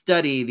kind of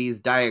study these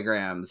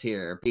diagrams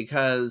here,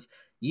 because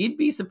you'd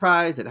be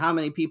surprised at how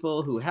many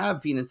people who have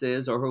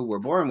penises or who were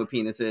born with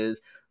penises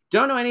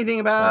don't know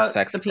anything about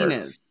the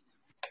penis.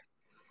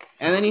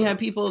 And then you have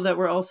people that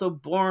were also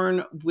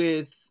born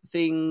with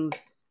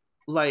things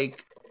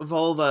like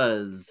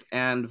vulvas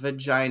and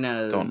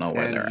vaginas and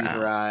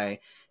uteri,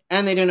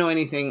 and they don't know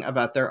anything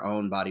about their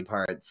own body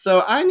parts.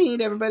 So I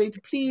need everybody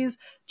to please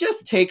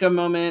just take a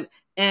moment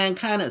and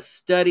kind of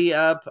study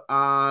up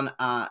on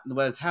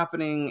what's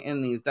happening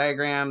in these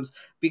diagrams,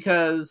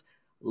 because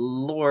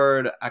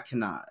Lord, I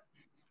cannot.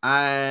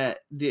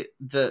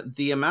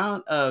 The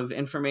amount of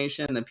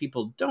information that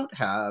people don't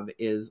have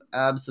is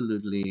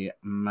absolutely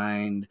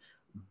mind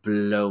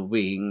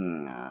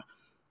blowing.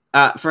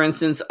 For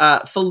instance,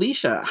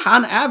 Felicia,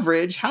 on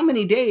average, how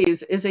many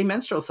days is a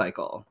menstrual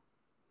cycle?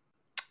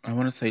 I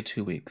want to say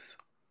 2 weeks.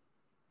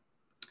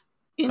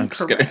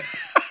 Incorrect.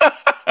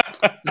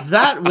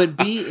 That would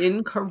be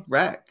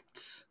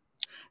incorrect.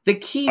 The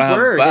key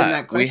word in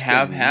that question, we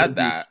have had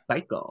that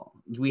cycle.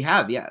 We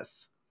have,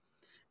 yes.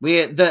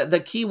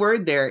 The key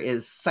word there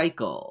is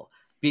cycle,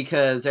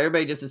 because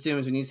everybody just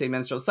assumes when you say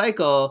menstrual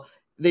cycle,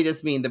 they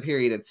just mean the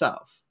period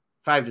itself.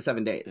 5 to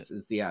 7 days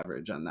is the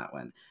average on that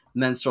one.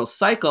 Menstrual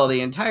cycle,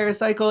 the entire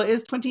cycle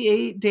is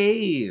 28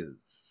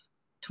 days.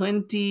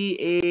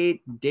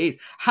 28 days.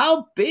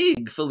 How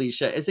big,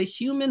 Felicia, is a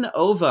human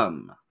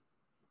ovum?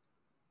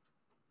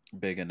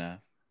 Big enough.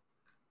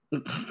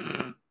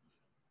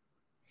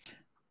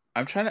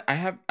 I'm trying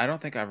to. I don't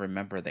think I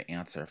remember the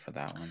answer for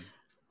that one.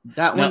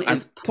 That one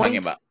is talking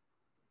about.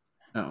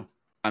 Oh.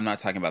 I'm not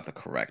talking about the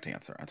correct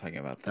answer. I'm talking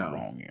about the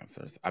wrong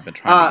answers. I've been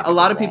trying to a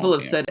lot of people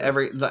have said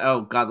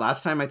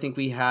last time I think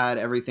we had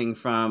everything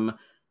from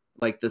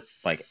like the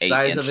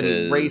size of an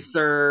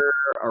eraser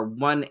or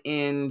 1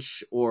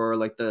 inch, or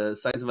like the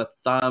size of a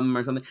thumb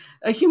or something.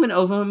 A human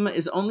ovum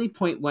is only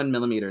 0.1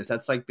 millimeters.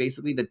 That's like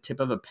basically the tip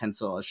of a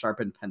pencil, a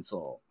sharpened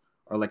pencil,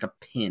 or like a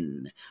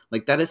pin.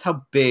 Like, that is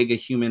how big a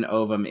human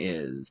ovum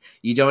is.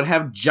 You don't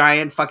have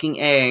giant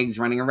fucking eggs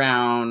running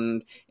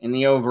around in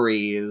the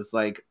ovaries.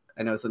 Like,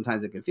 I know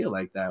sometimes it can feel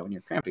like that when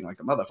you're cramping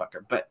like a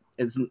motherfucker, but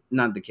it's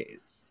not the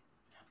case.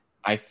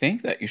 I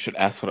think that you should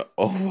ask what an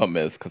ovum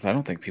is, because I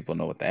don't think people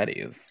know what that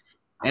is.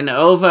 An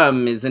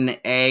ovum is an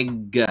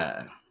egg.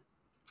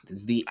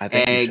 It's the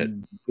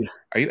egg.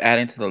 Are you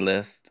adding to the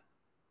list?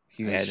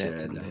 Can you add that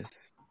to the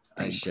list?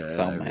 I should.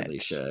 So I really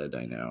should.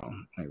 I know.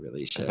 I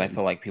really should. Because I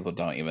feel like people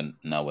don't even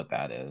know what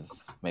that is.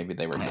 Maybe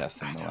they were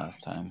guessing the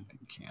last time. I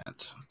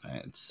can't.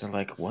 They're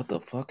like, what the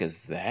fuck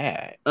is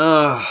that?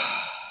 I'm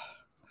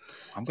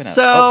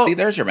gonna. See,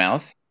 there's your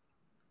mouse.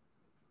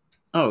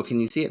 Oh, can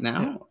you see it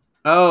now? Yeah.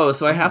 Oh,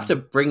 so I have to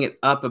bring it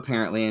up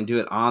apparently and do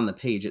it on the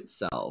page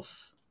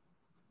itself.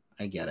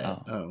 I get it.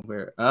 I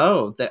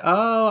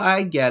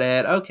get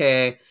it.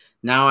 Okay,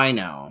 now I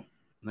know.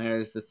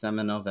 There's the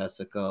seminal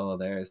vesicle.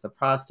 There's the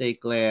prostate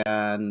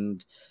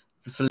gland.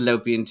 The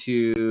fallopian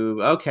tube.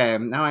 Okay,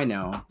 now I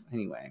know.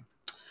 Anyway,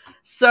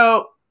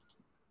 so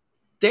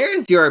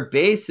there's your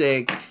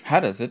basic. How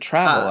does it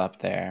travel up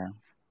there?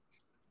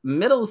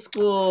 Middle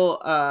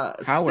school.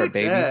 How are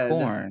babies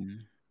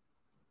born?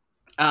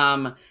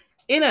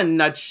 In a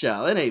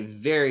nutshell, in a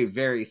very,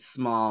 very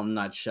small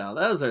nutshell,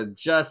 those are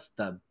just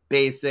the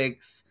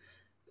basics.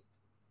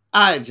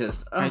 Hi,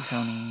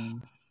 Tony.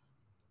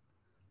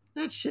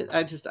 That shit,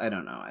 I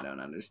don't know. I don't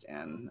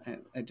understand.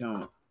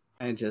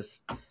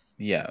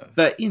 Yeah.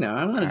 But,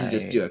 I wanted to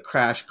just do a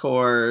crash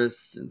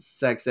course in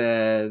sex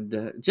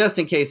ed, just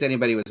in case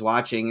anybody was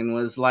watching and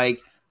was like,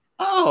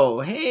 oh,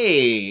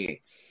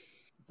 hey,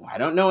 I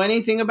don't know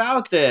anything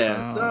about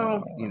this.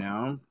 So,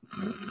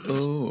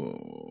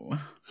 Ooh.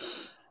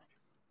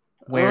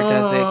 Where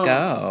does it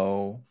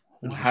go?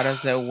 How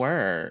does it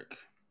work?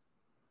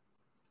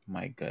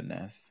 My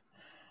goodness.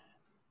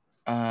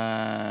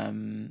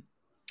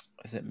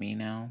 Is it me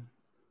now?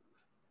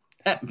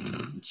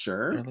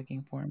 Sure. You're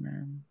looking for me.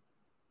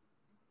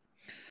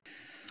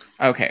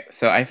 Okay,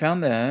 so I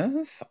found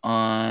this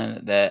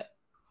on the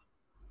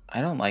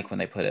I don't like when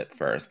they put it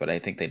first, but I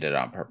think they did it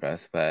on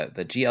purpose. But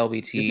the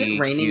Is it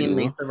raining in GLBTQ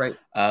Mesa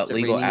Is it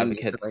legal raining in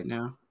Mesa advocates. right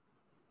now?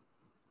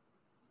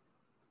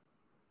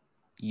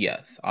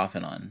 Yes, off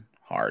and on,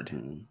 hard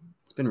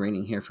It's been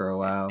raining here for a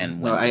while.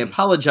 and No, I windy.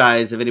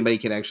 apologize if anybody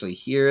can actually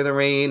hear the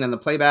rain and the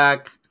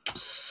playback.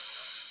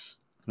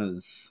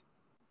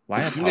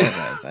 Why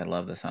apologize? I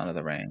love the sound of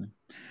the rain.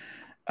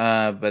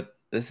 But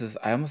this is,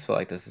 I almost feel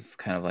like this is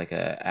kind of like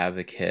a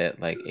advocate,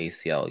 like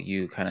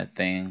ACLU kind of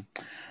thing.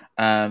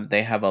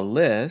 They have a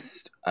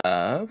list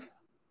of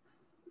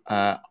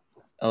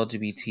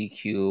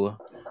LGBTQ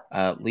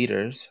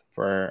leaders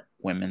for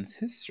Women's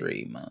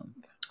History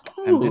Month.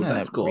 I'm Oh, gonna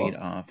that's cool. read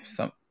off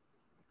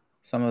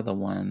some of the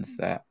ones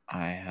that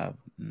I have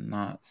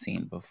not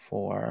seen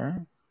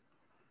before,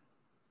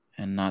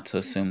 and not to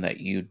assume that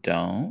you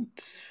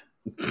don't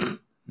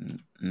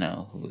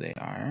know who they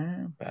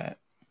are, but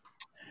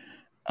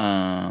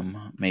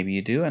maybe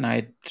you do, and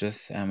I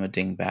just am a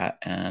dingbat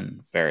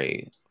and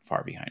very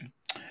far behind.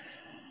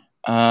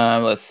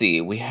 Let's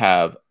see. We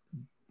have.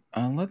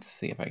 Let's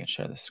see if I can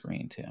share the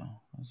screen too.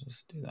 Let's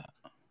just do that.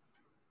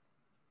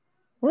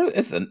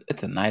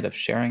 It's a night of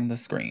sharing the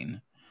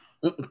screen.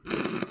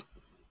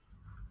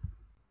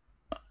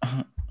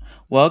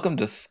 Welcome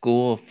to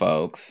school,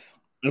 folks.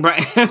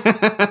 Right.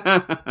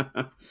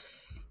 There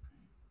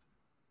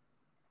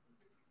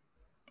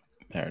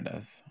it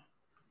is.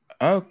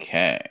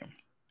 Okay.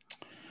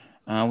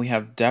 We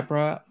have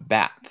Deborah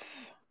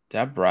Batts.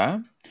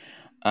 Deborah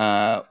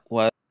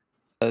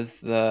was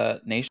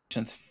the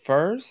nation's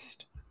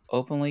first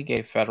openly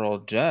gay federal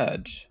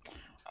judge.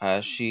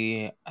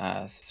 She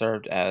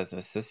served as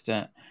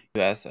assistant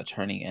U.S.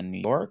 attorney in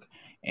New York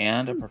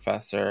and a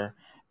professor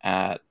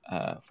at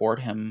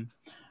Fordham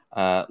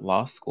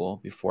Law School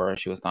before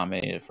she was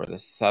nominated for the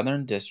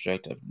Southern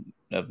District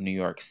of New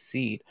York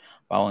seat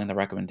following the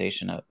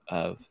recommendation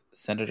of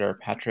Senator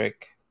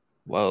Patrick.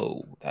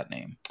 Whoa, that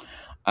name.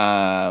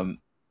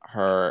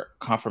 Her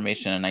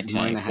confirmation in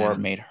 1994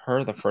 made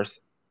her the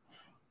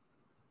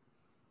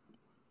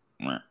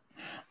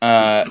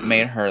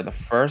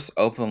first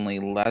openly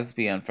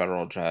lesbian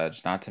federal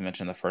judge, not to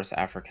mention the first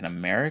African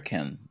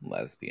American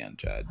lesbian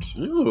judge.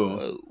 Ooh.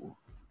 Whoa.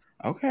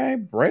 Okay,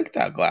 break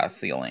that glass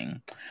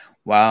ceiling.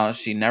 While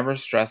she never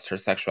stressed her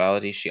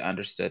sexuality, she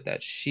understood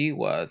that she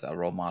was a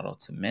role model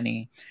to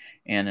many.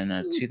 And in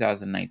a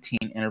 2019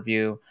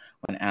 interview,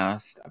 when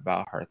asked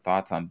about her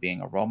thoughts on being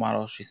a role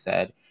model, she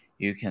said,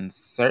 "You can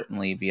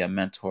certainly be a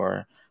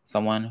mentor,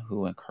 someone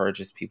who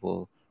encourages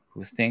people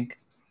who think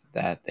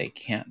that they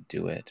can't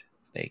do it.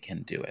 They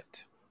can do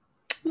it."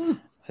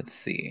 Let's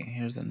see.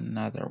 Here's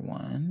another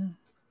one.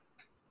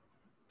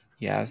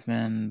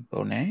 Yasmin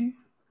Bonet?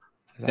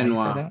 Is that how you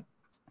say that?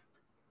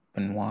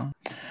 Benoit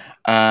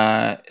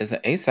is an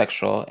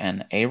asexual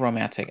and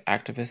aromantic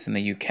activist in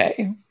the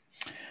UK.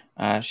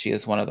 She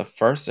is one of the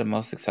first and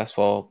most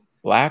successful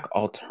Black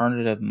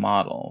alternative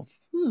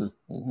models.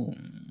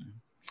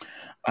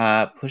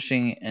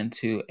 Pushing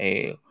into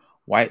a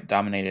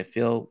white-dominated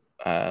field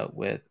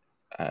with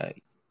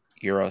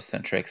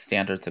Eurocentric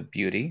standards of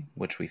beauty,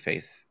 which we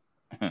face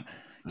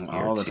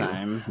all the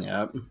time.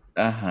 Yep.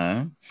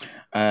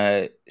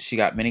 She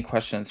got many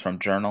questions from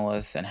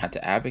journalists and had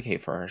to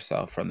advocate for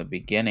herself from the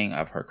beginning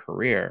of her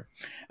career.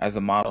 As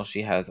a model,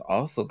 she has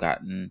also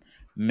gotten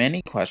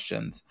many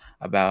questions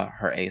about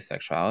her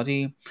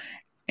asexuality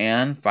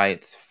and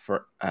fights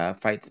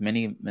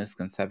many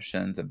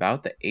misconceptions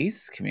about the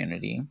ace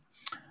community.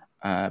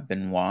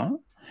 Benoit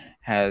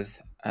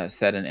has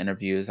said in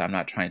interviews, "I'm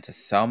not trying to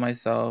sell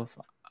myself.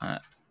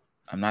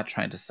 I'm not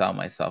trying to sell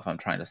myself. I'm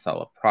trying to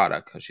sell a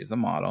product," because she's a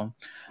model.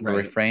 Right. A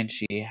refrain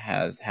she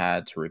has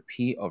had to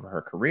repeat over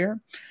her career.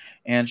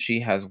 And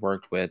she has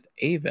worked with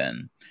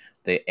AVEN,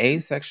 the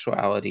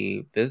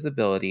Asexuality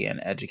Visibility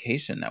and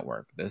Education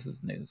Network. This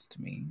is news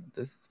to me.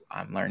 This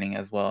I'm learning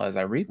as well as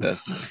I read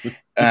this,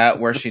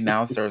 where she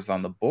now serves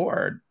on the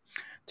board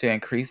to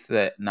increase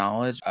the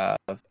knowledge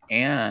of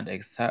and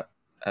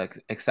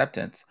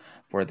acceptance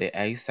for the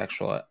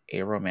asexual,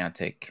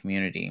 aromantic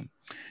community.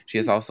 She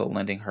is also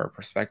lending her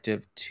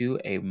perspective to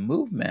a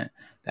movement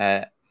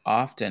that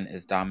often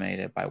is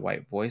dominated by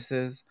white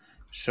voices,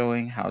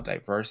 showing how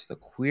diverse the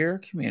queer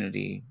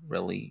community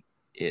really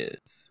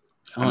is.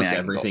 Almost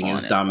everything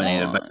is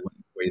dominated by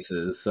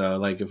voices. So,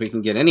 like, if we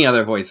can get any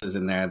other voices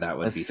in there, that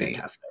would be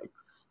fantastic.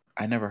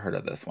 I never heard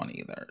of this one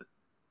either,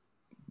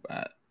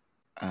 but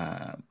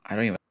I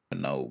don't even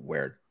know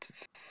where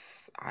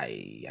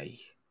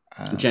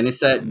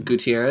Genisette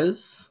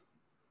Gutierrez.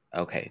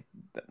 Okay,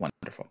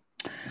 wonderful.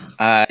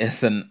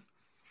 Is an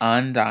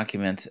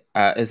undocumented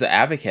is an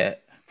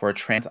advocate for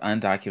trans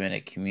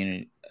undocumented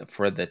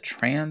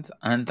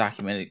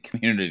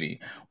community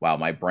Wow,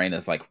 my brain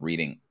is like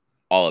reading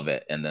all of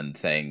it and then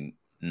saying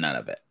none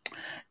of it.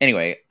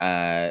 Anyway,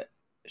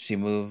 she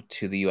moved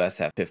to the U.S.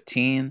 at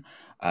 15,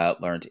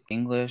 learned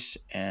English,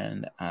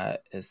 and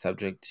has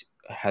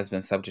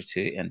been subject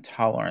to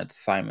intolerance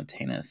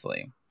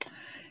simultaneously.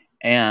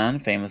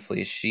 And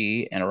famously,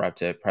 she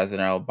interrupted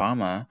President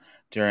Obama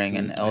during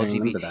an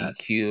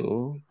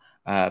LGBTQ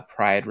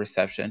Pride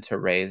reception to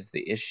raise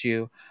the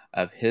issue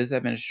of his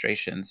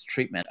administration's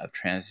treatment of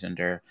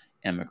transgender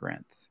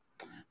immigrants.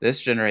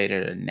 This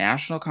generated a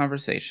national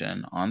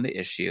conversation on the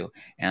issue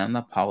and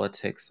the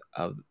politics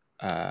of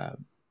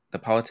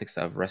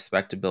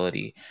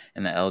respectability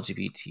in the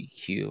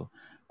LGBTQ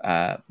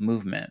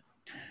movement.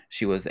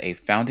 She was a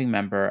founding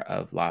member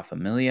of La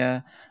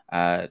Familia,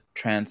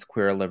 Trans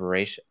Queer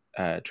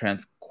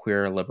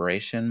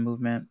Liberation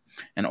Movement,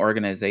 an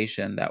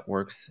organization that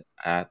works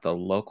at the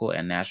local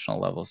and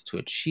national levels to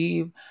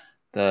achieve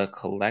the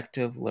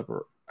collective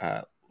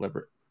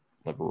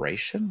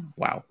liberation.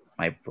 Wow,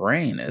 my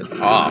brain is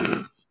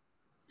off.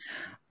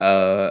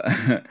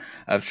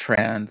 Of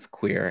trans,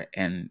 queer,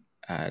 and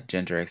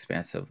gender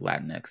expansive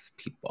Latinx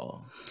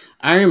people.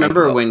 I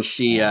remember when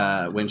she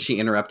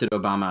interrupted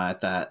Obama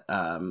at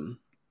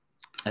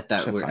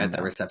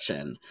that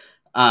reception.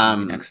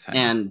 Next time.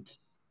 And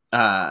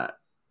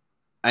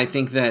I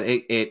think that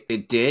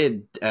it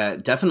did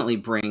definitely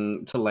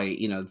bring to light,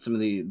 some of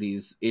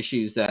these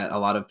issues that a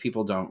lot of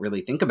people don't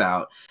really think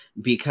about,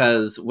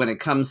 because when it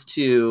comes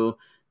to,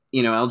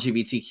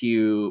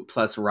 LGBTQ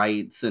plus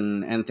rights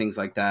and things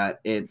like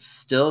that, it's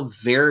still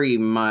very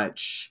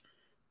much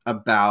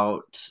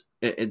about,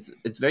 it's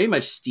very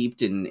much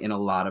steeped in a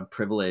lot of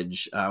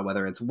privilege,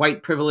 whether it's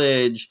white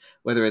privilege,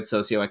 whether it's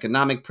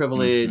socioeconomic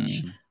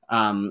privilege,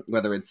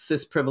 whether it's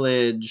cis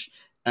privilege.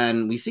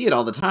 And we see it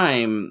all the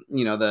time,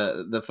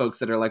 the folks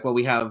that are like, well,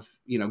 we have,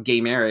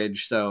 gay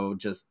marriage, so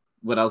just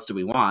what else do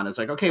we want? It's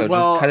like, okay, so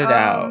well, just cut it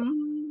out.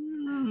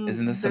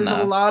 Isn't this there's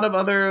enough? a lot of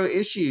other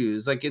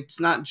issues. Like, it's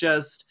not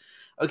just,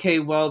 okay,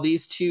 well,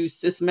 these two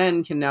cis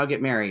men can now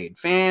get married.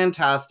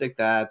 Fantastic.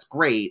 That's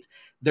great.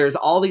 There's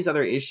all these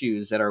other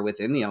issues that are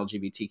within the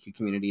LGBTQ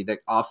community that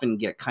often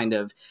get kind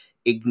of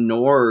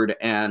ignored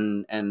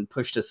and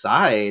pushed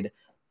aside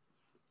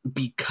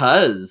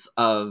because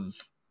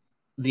of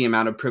the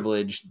amount of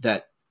privilege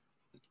that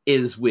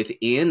is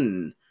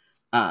within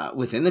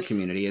the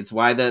community. It's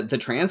why the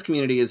trans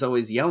community is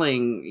always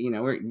yelling,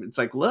 it's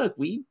like, look,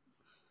 we've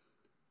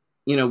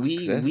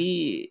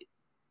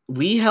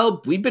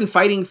been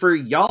fighting for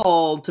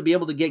y'all to be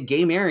able to get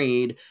gay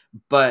married,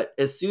 but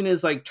as soon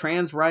as like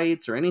trans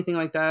rights or anything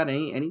like that,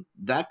 any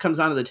that comes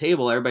onto the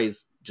table,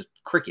 everybody's just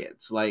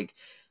crickets. Like,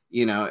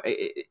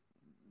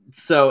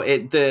 so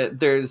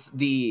there's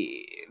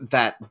the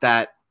fact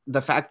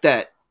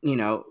that,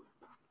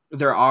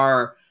 there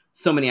are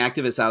so many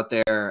activists out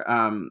there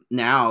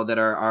now that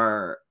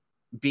are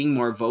being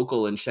more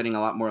vocal and shedding a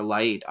lot more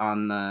light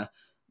on the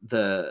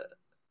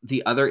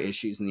other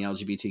issues in the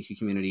LGBTQ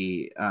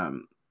community.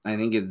 I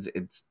think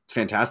it's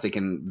fantastic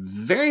and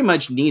very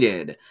much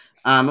needed.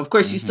 Of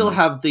course, you still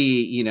have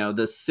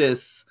the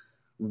cis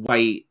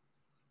white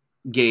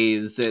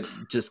gays that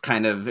just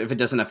kind of, if it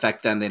doesn't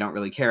affect them, they don't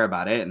really care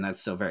about it, and that's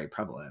still very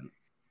prevalent.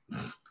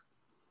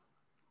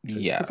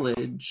 Yes.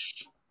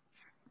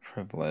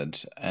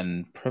 Privilege,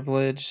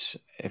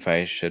 if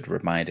I should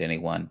remind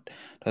anyone,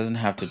 doesn't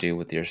have to do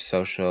with your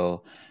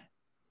social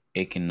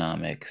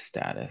economic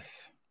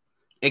status.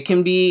 It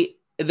can be,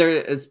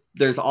 there's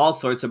all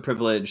sorts of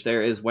privilege.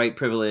 There is white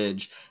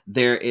privilege,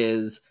 there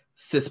is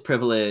cis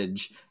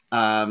privilege,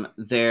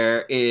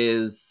 there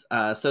is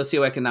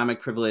socioeconomic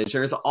privilege.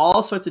 There's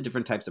all sorts of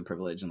different types of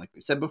privilege, and like we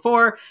said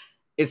before,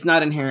 it's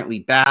not inherently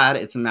bad.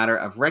 It's a matter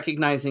of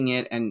recognizing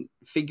it and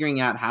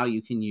figuring out how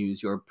you can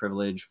use your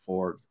privilege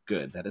for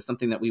good. That is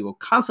something that we will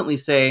constantly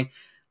say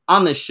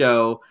on this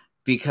show,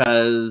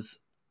 because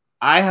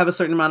I have a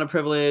certain amount of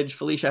privilege.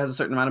 Felicia has a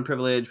certain amount of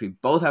privilege. We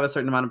both have a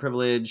certain amount of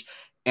privilege,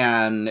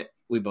 and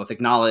we both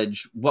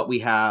acknowledge what we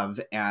have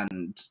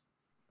and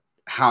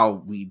how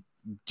we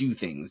do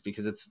things,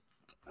 because it's,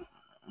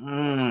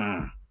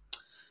 yeah.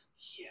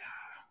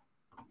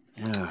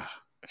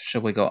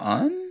 Should we go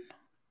on?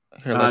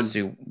 Here, let's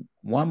do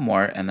one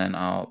more, and then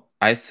I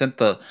put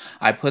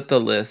the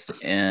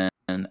list in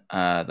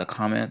the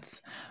comments,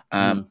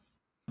 but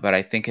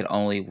I think it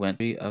only went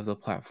to of the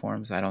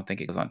platforms. I don't think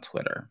it was on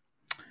Twitter.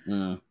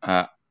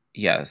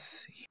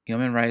 Yes,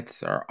 human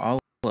rights are all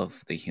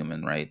of the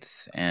human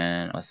rights,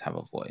 and must have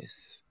a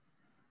voice.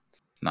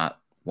 It's not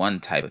one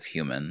type of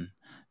human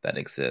that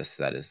exists.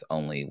 That is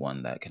only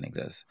one that can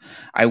exist.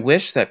 I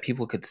wish that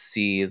people could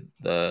see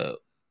the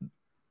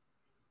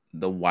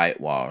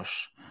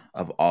whitewash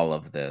of all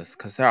of this,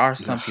 because there are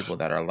some people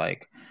that are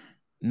like,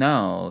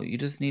 no, you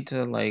just need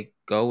to like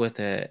go with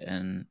it,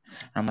 and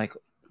I'm like,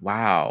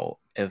 wow,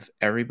 if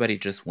everybody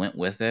just went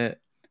with it,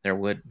 there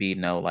would be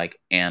no like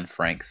Anne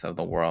Franks of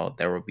the world.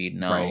 There would be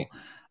no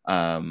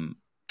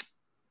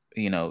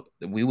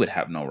we would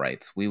have no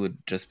rights. We would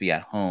just be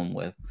at home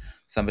with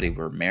somebody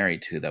we're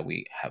married to that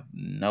we have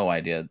no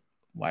idea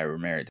why we're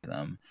married to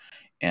them,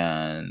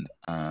 and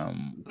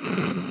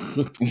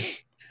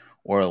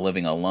or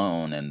living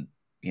alone and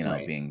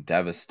being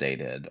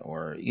devastated,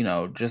 or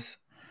just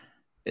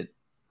it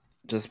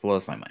just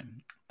blows my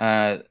mind.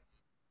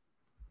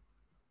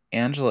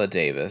 Angela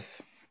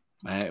Davis.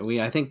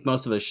 I think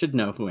most of us should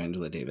know who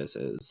Angela Davis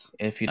is.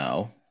 If you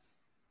know,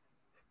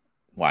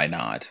 why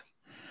not?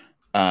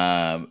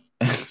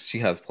 she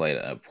has played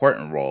an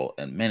important role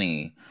in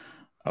many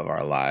of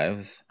our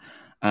lives.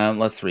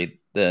 Let's read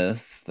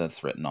this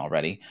that's written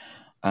already.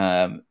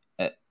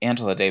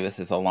 Angela Davis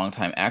is a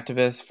longtime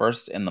activist,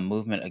 first in the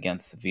movement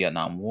against the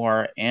Vietnam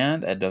War,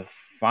 and a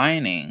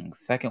defining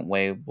second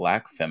wave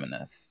Black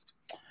feminist.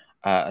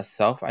 A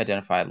self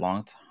identified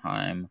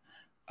longtime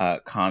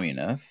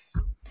communist.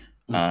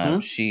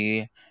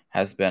 She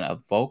has been a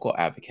vocal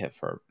advocate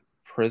for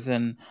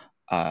prison.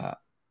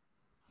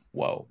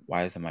 Whoa,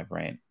 why is it my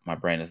brain? My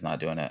brain is not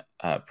doing it.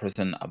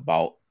 Prison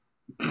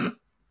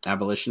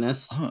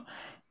abolitionist.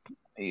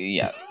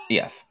 Yeah.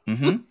 Yes.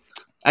 Mm-hmm.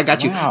 I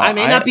got you. I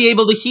may not be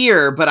able to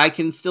hear, but I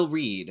can still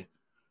read.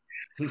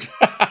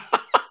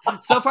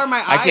 So far,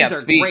 my eyes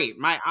are great.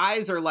 My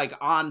eyes are like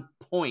on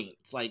point.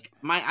 Like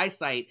my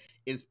eyesight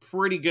is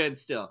pretty good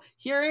still.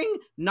 Hearing,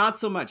 not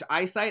so much.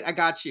 Eyesight, I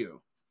got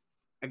you.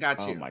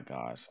 Oh my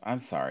gosh.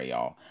 I'm sorry,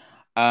 y'all.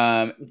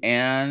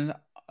 And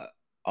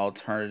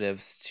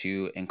alternatives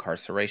to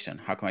incarceration.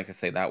 How come I can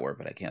say that word,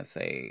 but I can't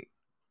say...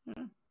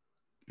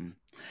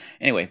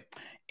 Anyway,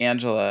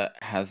 Angela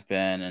has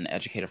been an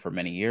educator for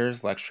many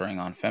years, lecturing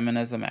on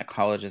feminism at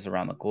colleges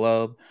around the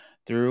globe.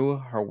 Through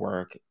her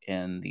work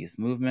in these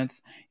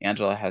movements,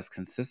 Angela has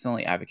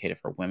consistently advocated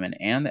for women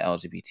and the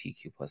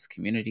LGBTQ plus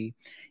community,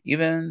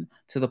 even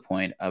to the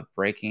point of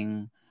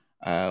breaking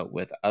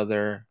with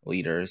other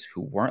leaders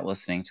who weren't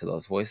listening to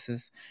those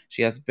voices.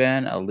 She has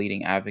been a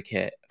leading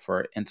advocate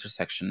for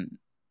intersectional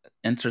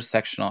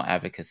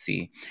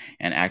advocacy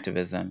and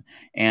activism,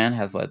 and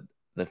has led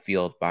the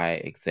field by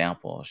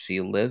example.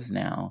 She lives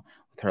now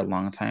with her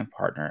longtime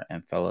partner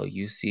and fellow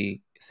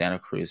UC Santa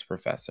Cruz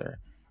professor,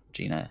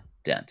 Gina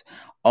Dent.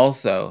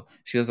 Also,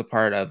 she was a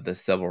part of the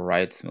civil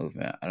rights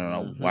movement. I don't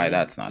know why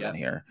that's not in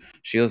here.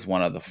 She was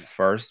one of the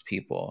first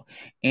people.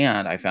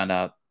 And I found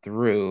out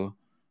through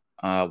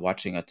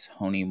watching a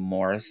Toni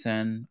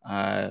Morrison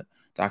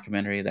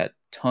documentary that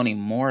Toni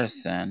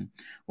Morrison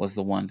was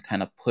the one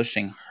kind of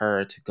pushing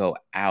her to go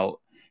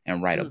out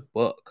and write a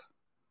book.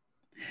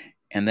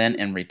 And then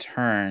in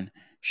return,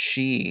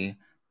 she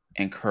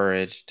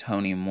encouraged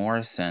Toni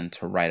Morrison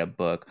to write a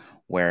book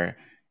where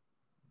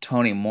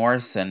Toni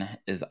Morrison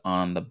is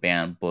on the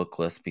banned book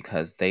list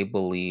because they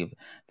believe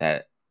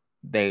that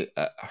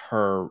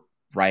her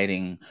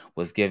writing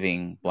was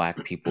giving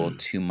Black people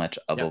too much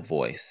of a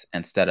voice.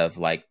 Instead of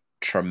like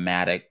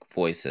traumatic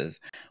voices,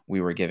 we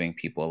were giving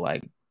people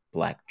like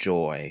Black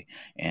joy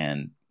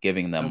and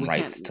giving them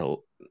rights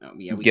to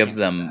give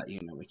them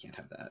we can't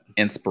have that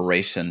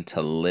inspiration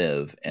to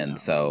live. And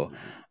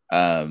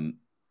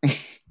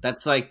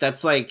that's like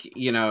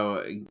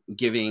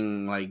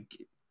giving like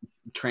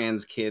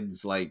trans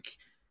kids like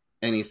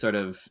any sort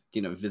of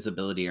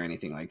visibility or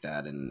anything like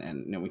that,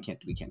 and no, we can't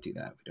do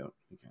that.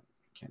 We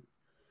can't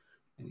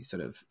any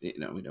sort of we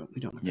don't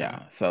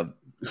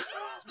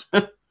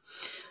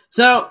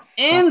So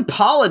in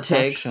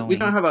politics, we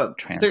don't have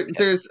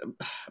there's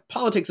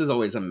politics is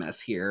always a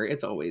mess here.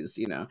 It's always,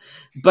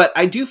 but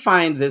I do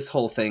find this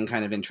whole thing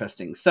kind of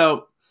interesting.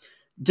 So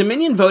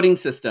Dominion Voting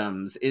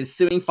Systems is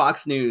suing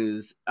Fox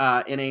News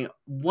in a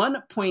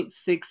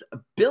 $1.6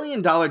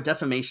 billion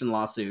defamation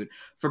lawsuit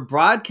for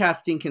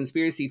broadcasting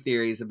conspiracy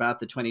theories about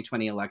the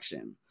 2020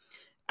 election.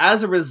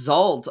 As a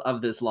result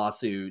of this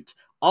lawsuit,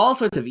 all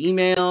sorts of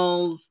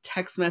emails,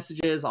 text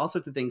messages, all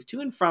sorts of things to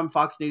and from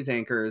Fox News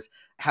anchors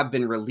have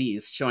been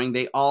released, showing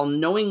they all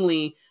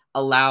knowingly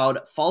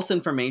allowed false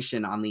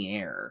information on the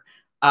air.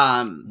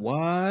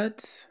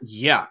 What?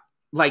 Yeah.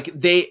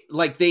 They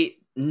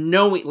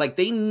know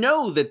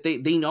that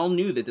they all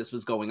knew that this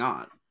was going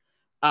on.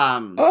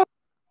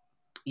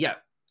 Yeah.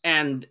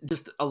 And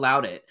just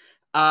allowed it.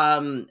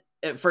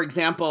 For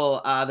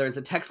example, there's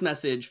a text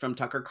message from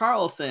Tucker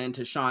Carlson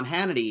to Sean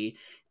Hannity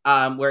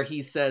where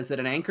he says that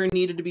an anchor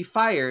needed to be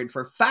fired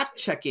for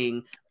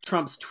fact-checking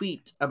Trump's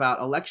tweet about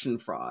election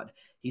fraud.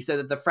 He said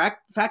that the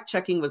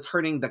fact-checking was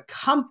hurting the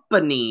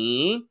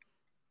company,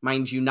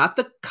 mind you, not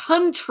the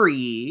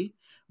country,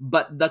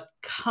 but the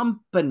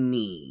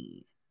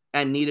company,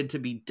 and needed to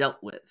be dealt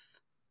with.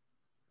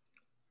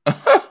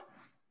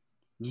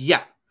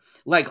 Yeah.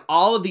 Like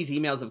all of these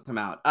emails have come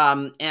out.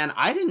 And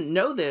I didn't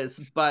know this,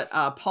 but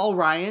Paul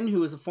Ryan,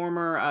 who is a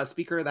former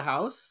Speaker of the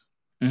House,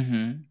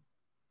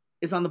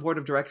 is on the board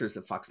of directors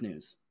of Fox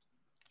News.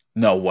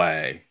 No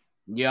way.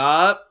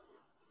 Yup.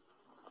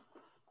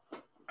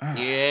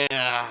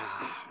 Yeah.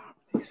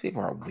 These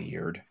people are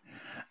weird.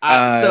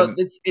 So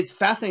it's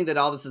fascinating that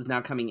all this is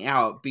now coming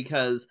out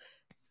because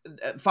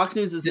Fox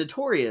News is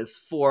notorious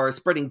for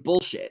spreading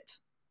bullshit.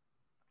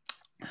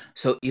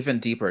 So even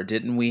deeper,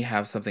 didn't we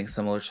have something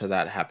similar to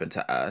that happen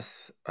to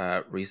us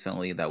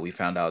recently, that we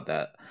found out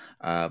that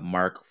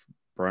Mark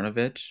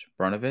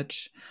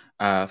Bronovich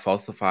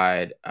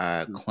falsified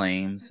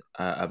claims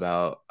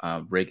about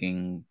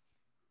rigging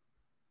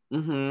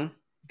the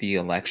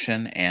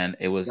election, and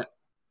it was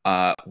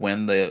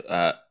when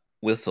the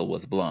whistle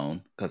was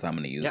blown, because I'm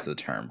going to use the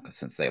term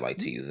since they like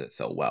to use it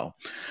so well.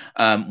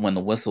 When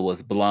the whistle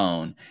was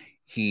blown,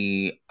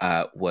 he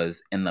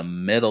was in the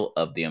middle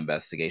of the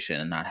investigation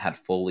and not had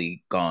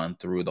fully gone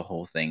through the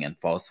whole thing and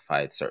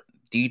falsified certain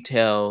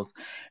details.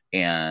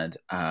 And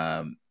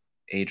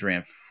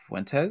Adrian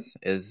Fuentes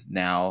is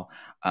now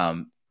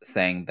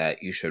saying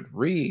that you should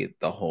read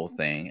the whole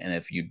thing. And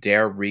if you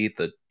dare read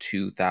the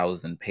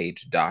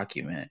 2,000-page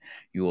document,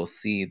 you will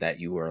see that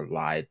you were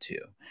lied to.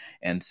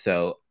 And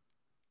so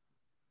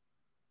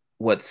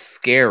what's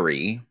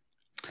scary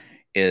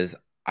is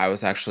I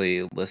was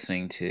actually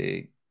listening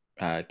to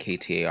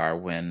KTAR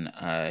when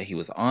he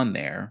was on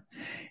there,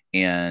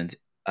 and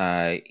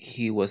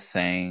he was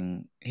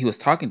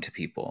talking to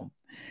people,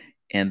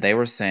 and they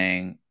were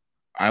saying,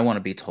 I want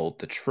to be told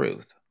the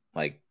truth,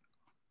 like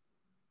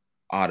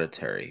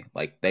auditory,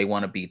 like they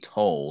want to be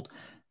told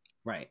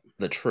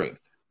the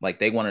truth, like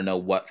they want to know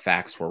what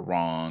facts were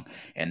wrong.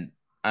 And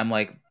I'm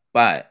like,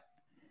 but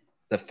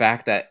the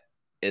fact that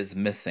is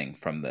missing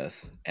from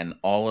this, and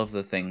all of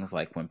the things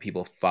like when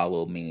people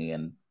follow me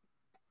and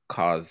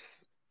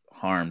cause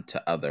harm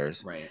to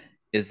others,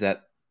 is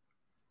that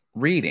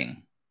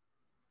reading,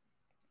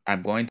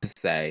 I'm going to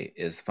say,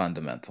 is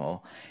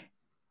fundamental.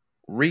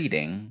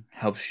 Reading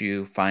helps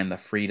you find the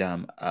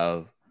freedom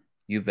of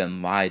you've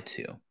been lied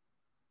to,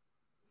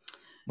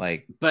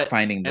 like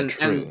finding the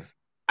truth.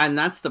 And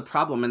that's the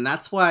problem, and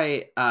that's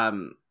why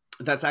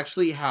that's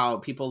actually how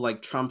people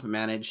like Trump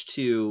managed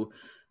to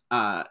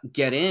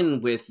get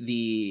in with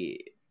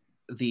the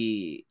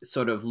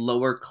sort of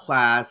lower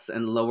class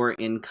and lower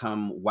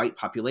income white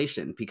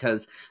population,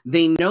 because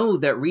they know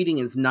that reading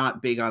is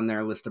not big on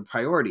their list of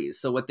priorities.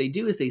 So what they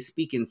do is they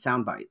speak in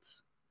sound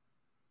bites.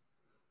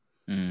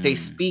 They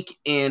speak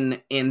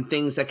in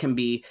things that can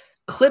be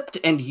clipped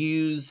and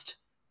used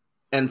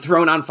and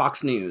thrown on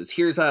Fox News.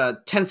 Here's a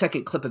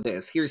 10-second clip of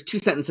this. Here's 2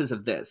 sentences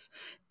of this.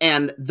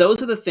 And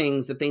those are the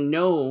things that they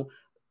know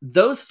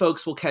those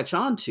folks will catch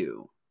on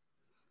to,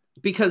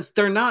 because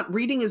they're not,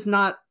 reading is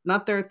not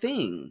their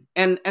thing.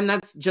 And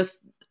that's just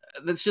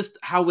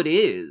how it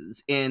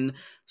is in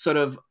sort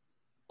of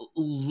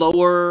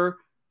lower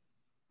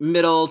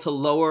middle to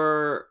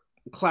lower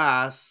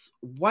class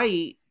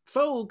white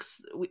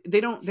folks.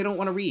 They don't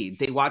want to read.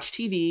 They watch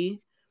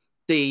TV.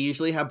 They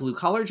usually have blue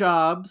collar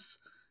jobs.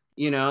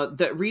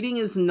 That reading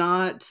is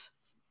not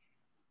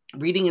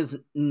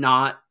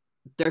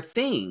their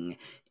thing.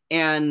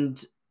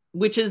 And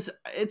which is,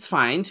 it's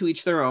fine, to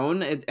each their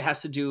own. It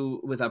has to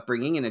do with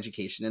upbringing and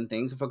education and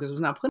things. The focus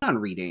was not put on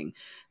reading,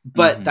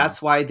 but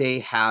that's why they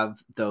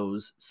have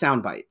those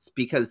sound bites,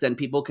 because then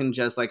people can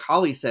just, like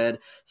Holly said,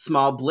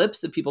 small blips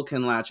that people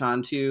can latch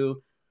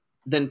onto,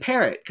 then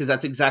parrot, because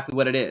that's exactly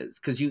what it is.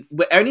 Because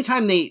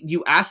anytime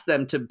you ask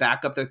them to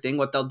back up their thing,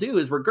 what they'll do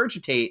is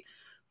regurgitate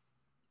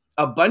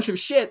a bunch of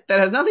shit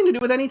that has nothing to do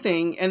with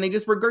anything, and they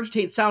just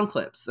regurgitate sound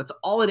clips. That's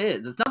all it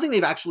is. It's nothing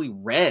they've actually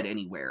read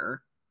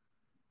anywhere.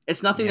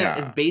 It's nothing that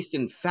is based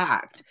in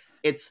fact.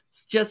 It's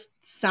just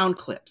sound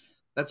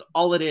clips. That's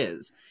all it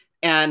is.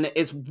 And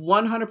it's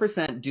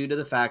 100% due to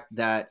the fact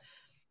that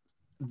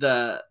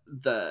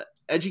the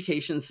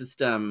education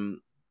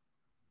system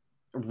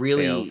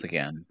really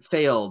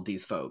failed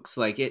these folks.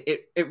 Like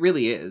it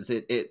really is.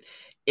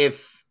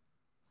 If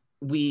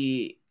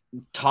we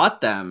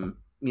taught them,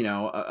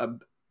 a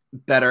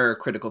better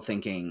critical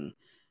thinking,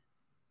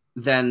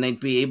 then they'd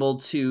be able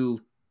to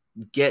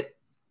get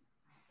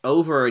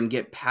over and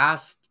get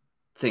past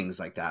things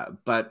like that.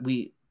 But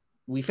we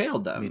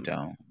failed them. We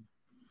don't.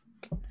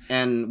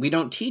 And we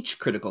don't teach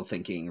critical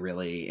thinking,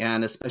 really.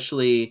 And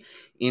especially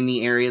in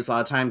the areas, a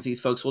lot of times these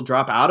folks will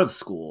drop out of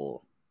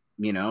school,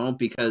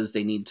 because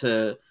they need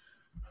to,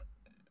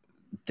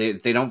 they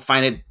don't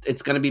find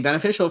it's going to be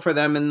beneficial for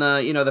them in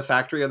the, the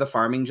factory or the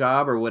farming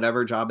job or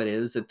whatever job it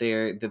is that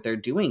they're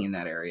doing in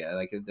that area.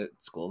 Like the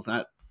school's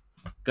not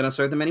going to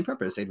serve them any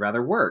purpose. They'd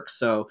rather work.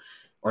 So,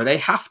 or they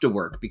have to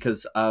work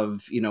because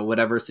of,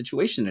 whatever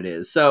situation it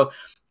is. So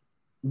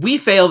we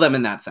fail them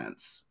in that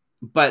sense.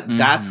 But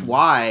that's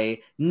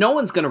why no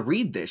one's going to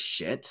read this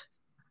shit.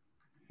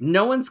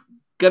 No one's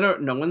going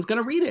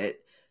to read it.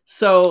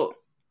 So,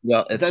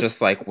 well, it's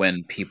just like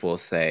when people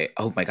say,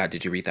 "Oh my God,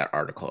 did you read that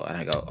article?" And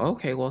I go,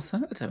 "Okay, well,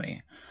 send it to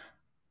me."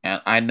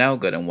 And I know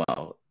good and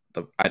well,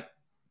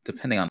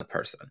 depending on the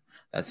person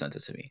that sent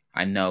it to me,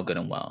 I know good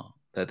and well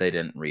that they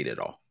didn't read it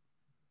all.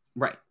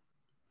 Right.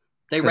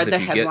 They read the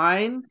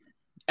headline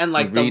and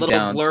like the little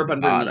blurb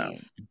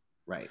underneath.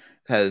 Right.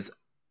 Because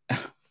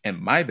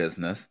in my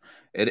business,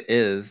 it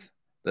is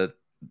the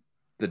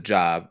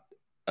job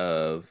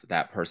of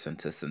that person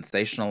to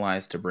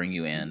sensationalize, to bring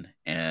you in,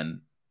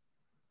 and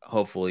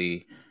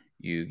hopefully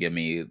you give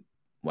me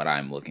what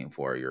I'm looking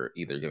for. You're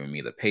either giving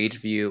me the page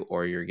view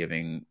or you're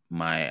giving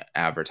my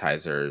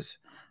advertisers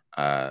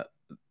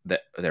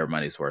their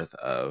money's worth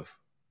of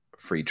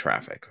free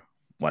traffic,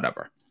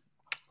 whatever.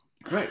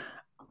 Right.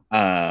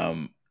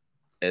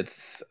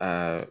 It's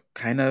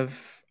kind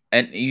of,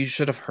 and you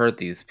should have heard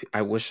these.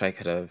 I wish I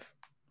could have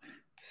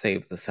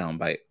saved the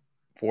soundbite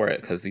for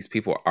it, because these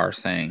people are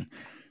saying,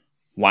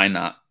 why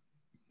not,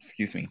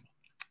 excuse me,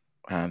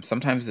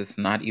 Sometimes it's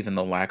not even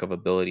the lack of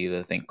ability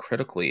to think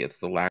critically, it's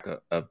the lack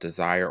of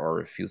desire or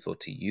refusal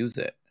to use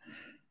it.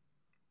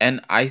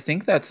 And I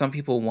think that some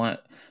people want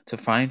to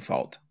find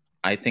fault.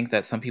 I think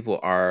that some people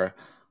are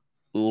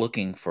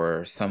looking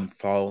for some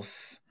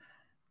false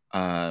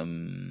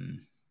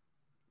something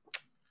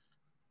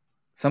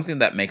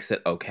that makes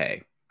it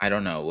okay. I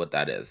don't know what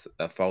that is.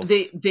 A false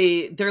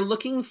they're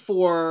looking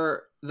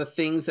for the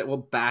things that will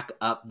back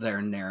up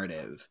their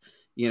narrative,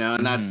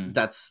 and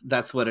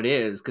that's what it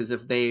is. Because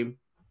if they've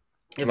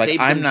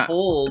been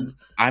told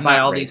by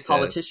all these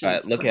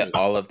politicians, but look at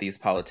all of these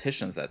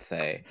politicians that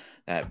say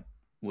that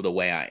the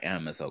way I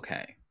am is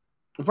okay.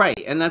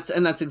 Right, and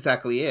that's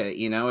exactly it.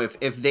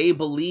 If they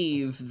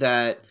believe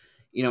that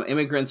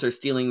immigrants are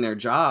stealing their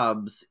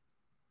jobs,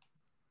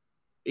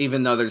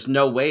 even though there's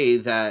no way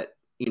that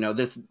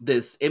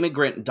this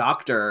immigrant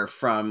doctor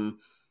from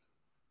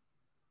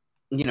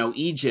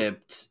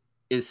Egypt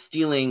is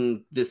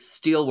stealing this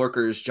steel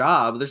worker's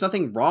job, there's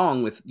nothing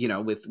wrong with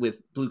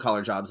with blue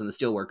collar jobs and the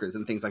steel workers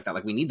and things like that.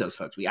 Like, we need those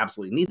folks, we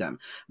absolutely need them,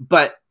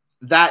 but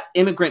that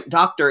immigrant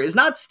doctor is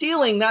not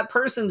stealing that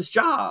person's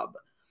job.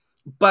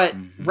 But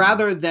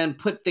rather than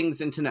put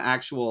things into an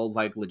actual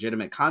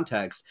legitimate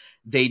context,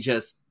 they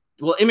just,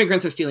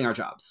 immigrants are stealing our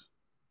jobs.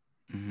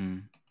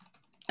 And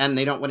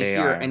they don't want to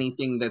hear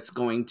anything that's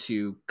going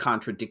to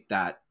contradict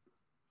that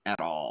at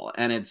all.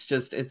 And it's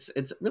just, it's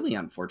really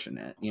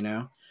unfortunate,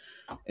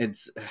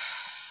 it's,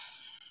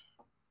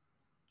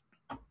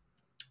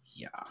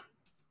 yeah.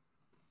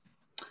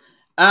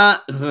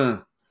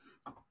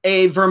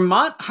 A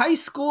Vermont high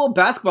school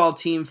basketball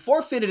team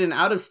forfeited an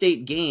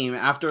out-of-state game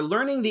after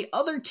learning the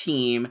other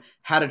team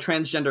had a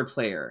transgender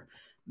player.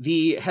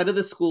 The head of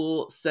the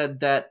school said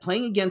that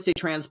playing against a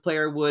trans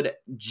player would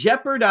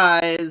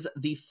jeopardize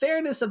the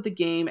fairness of the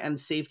game and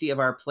safety of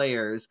our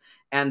players,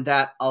 and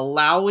that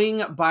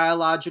allowing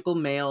biological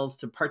males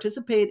to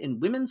participate in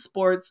women's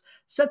sports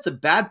sets a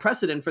bad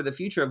precedent for the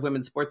future of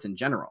women's sports in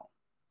general.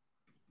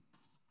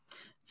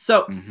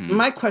 So,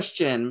 my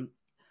question: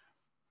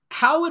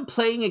 how would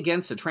playing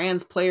against a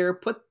trans player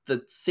put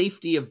the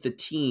safety of the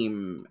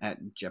team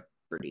at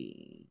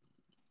jeopardy?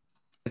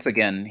 It's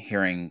again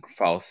hearing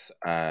false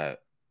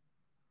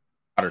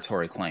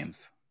auditory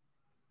claims.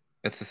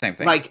 It's the same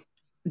thing. Like,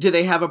 do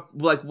they have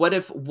what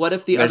if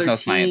the There's other no team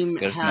science.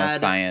 There's no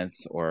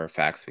science or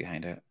facts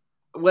behind it.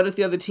 What if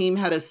the other team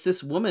had a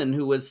cis woman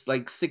who was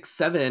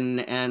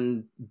 6'7"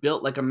 and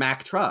built like a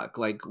Mack truck?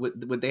 Like,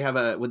 would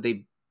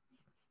they?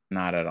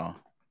 Not at all.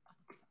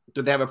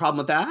 Do they have a problem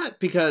with that?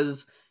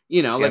 Because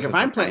if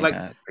I'm playing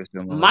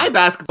my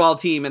basketball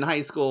team in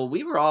high school,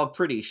 we were all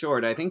pretty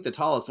short. I think the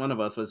tallest one of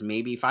us was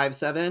maybe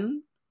 5'7".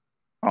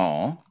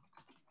 Oh,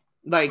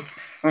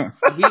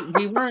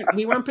 we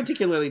weren't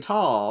particularly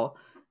tall.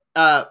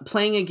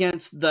 Playing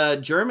against the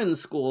German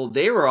school,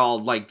 they were all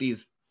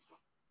these.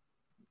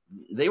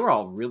 They were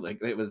all really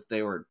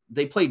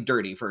they played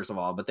dirty, first of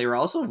all, but they were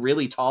also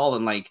really tall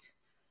and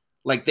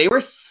they were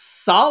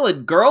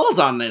solid girls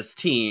on this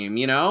team,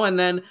 and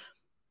then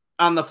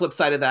on the flip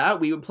side of that,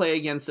 we would play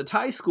against a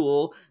Thai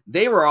school.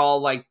 They were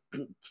all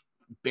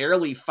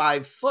barely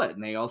 5 foot,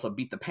 and they also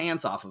beat the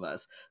pants off of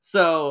us.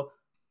 So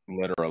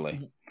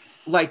literally,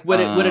 would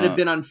it have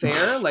been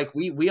unfair?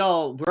 we're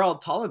all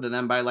taller than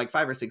them by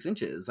 5 or 6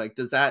 inches.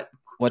 Does that?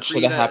 What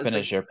should have happened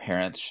is your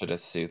parents should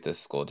have sued the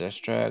school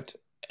district,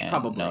 and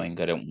probably knowing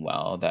good and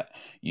well that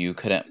you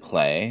couldn't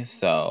play.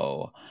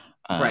 So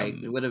right,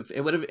 it would have.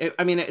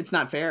 I mean, it's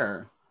not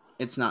fair.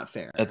 It's not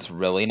fair. It's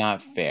really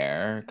not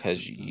fair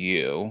because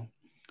you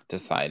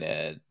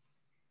decided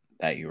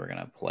that you were going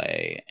to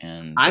play,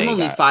 and I'm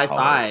only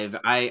 5'5".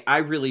 I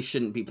really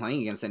shouldn't be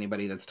playing against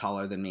anybody that's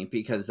taller than me,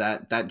 because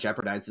that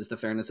jeopardizes the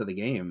fairness of the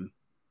game.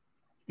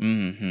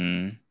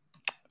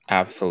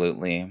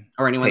 Absolutely.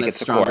 Or anyone that's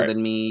stronger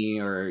than me,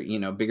 or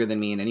bigger than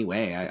me in any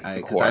way.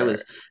 Because I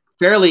was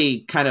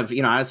fairly kind of,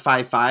 I was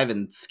 5'5"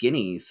 and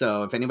skinny,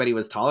 so if anybody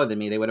was taller than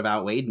me, they would have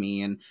outweighed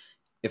me. And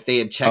if they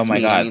had checked me,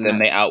 oh my god, then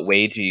they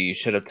outweighed you. You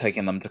should have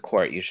taken them to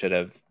court. You should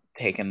have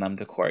taken them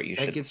to court. You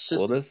should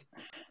sue the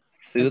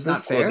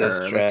school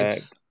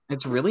district.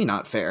 It's really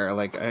not fair.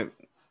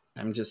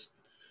 I'm just,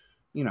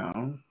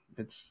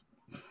 it's.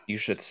 You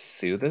should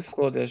sue the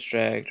school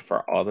district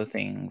for all the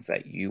things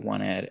that you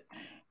wanted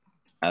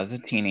as a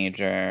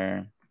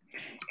teenager.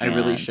 I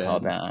really should tell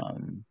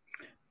them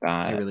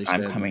that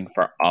I'm coming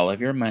for all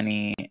of your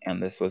money,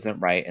 and this wasn't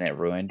right, and it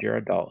ruined your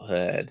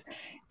adulthood.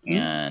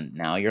 And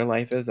now your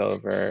life is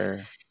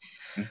over.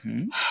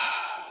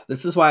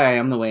 This is why I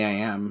am the way I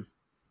am.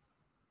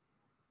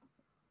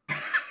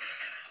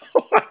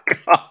 Oh my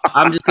god!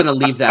 I'm just gonna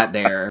leave that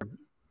there.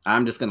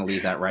 I'm just gonna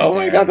leave that right there. Oh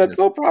my god, that's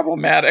so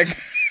problematic.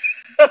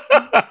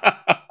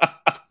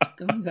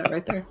 Gonna leave that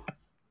right there.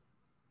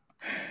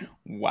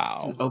 Wow.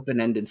 It's an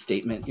open-ended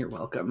statement. You're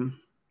welcome.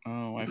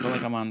 Oh, I feel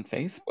like I'm on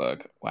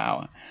Facebook.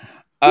 Wow.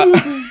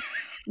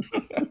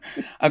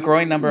 A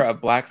growing number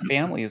of Black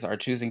families are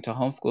choosing to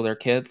homeschool their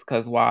kids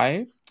because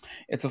why?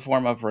 It's a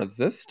form of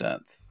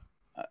resistance.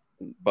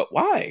 but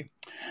why?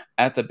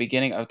 At the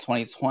beginning of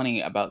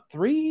 2020, about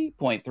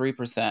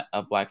 3.3%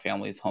 of Black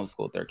families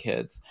homeschooled their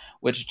kids,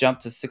 which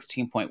jumped to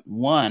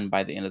 16.1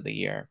 by the end of the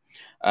year,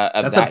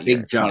 of That's a that year,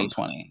 big jump.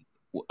 2020.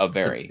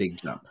 That's a big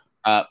jump.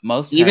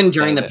 Most Even parents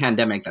during say the that,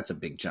 pandemic, that's a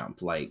big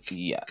jump. Like,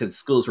 yeah. because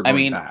schools were I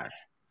going mean, back.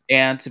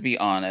 and to be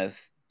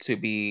honest, to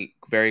be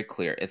very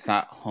clear, it's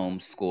not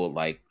homeschool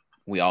like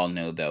we all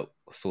knew that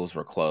schools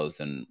were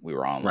closed and we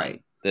were online.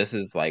 Right. This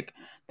is like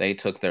they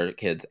took their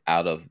kids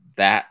out of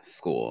that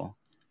school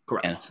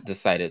and Correct.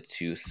 decided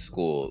to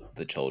school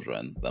the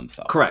children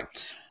themselves.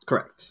 Correct.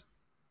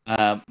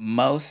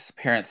 Most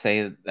parents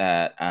say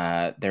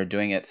that they're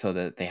doing it so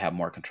that they have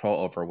more control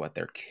over what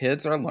their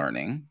kids are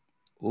learning.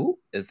 Ooh,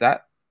 is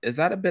that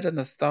a bit of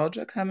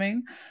nostalgia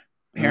coming?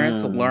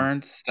 Parents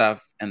learned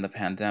stuff in the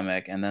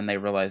pandemic, and then they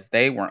realized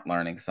they weren't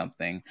learning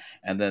something,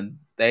 and then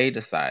they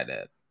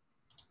decided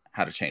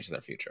how to change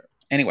their future.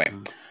 Anyway,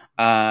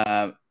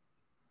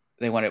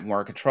 they wanted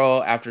more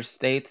control after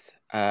states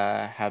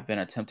have been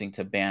attempting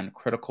to ban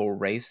critical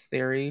race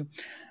theory.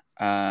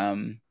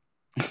 Imagine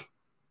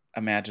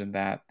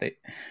that.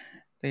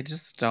 They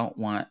just don't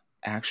want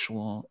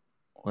actual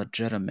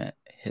legitimate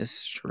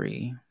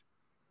history.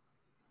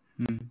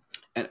 And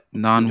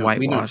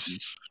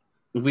Non-whitewashed.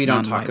 We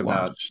don't talk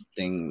about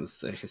things,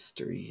 the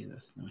history.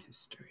 There's no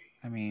history.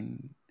 I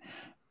mean,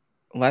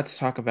 let's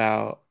talk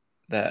about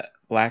that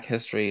Black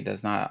history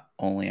does not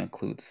only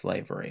include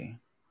slavery.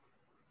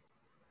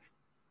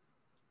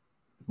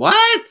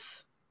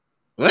 What?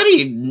 What do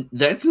you...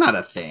 That's not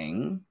a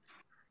thing.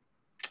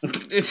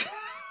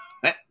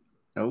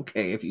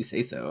 Okay, if you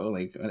say so.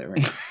 Like, whatever.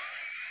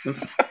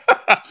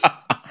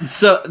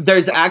 So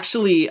there's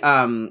actually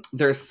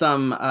there's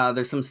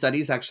some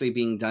studies actually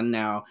being done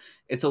now.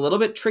 It's a little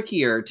bit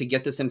trickier to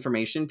get this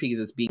information because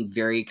it's being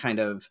very kind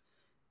of...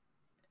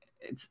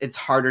 It's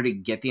harder to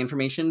get the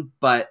information,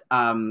 but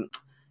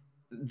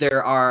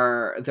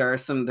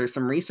there's some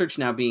research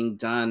now being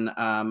done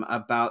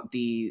about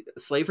the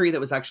slavery that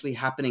was actually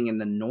happening in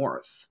the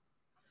North,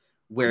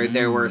 where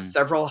there were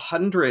several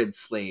hundred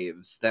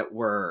slaves that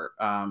were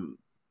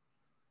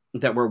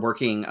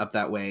working up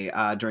that way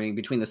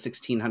between the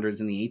 1600s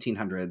and the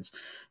 1800s,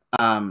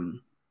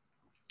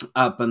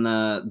 up in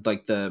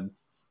the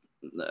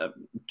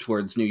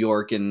towards New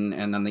York and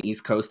on the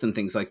East Coast and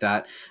things like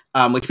that,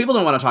 which people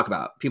don't want to talk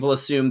about. People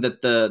assume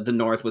that the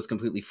North was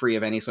completely free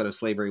of any sort of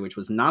slavery, which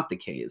was not the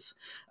case.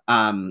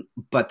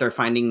 But they're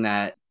finding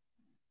that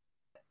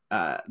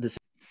this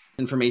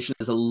information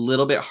is a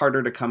little bit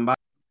harder to come by.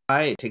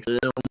 It takes a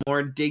little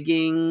more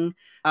digging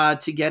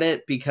to get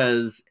it,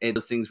 because it's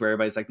those things where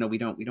everybody's like, no, we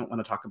don't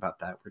want to talk about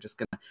that. We're just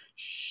gonna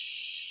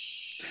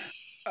shh.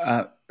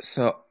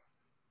 So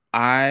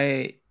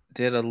I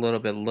did a little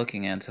bit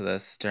looking into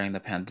this during the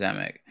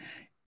pandemic.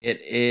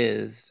 It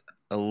is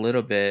a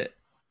little bit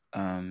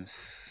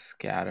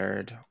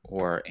scattered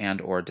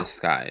or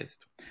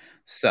disguised.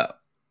 So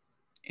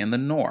in the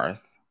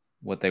North,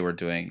 what they were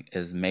doing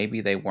is maybe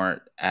they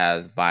weren't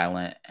as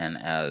violent and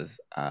as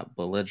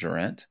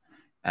belligerent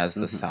as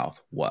the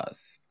South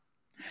was.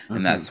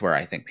 And that's where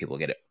I think people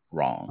get it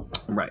wrong.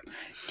 Right.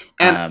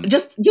 And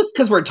just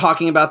because we're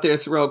talking about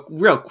this real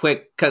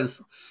quick,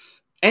 because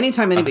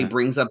anytime anybody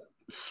brings up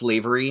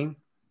slavery,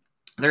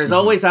 there's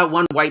always that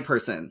one white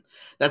person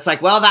that's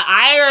like, well, the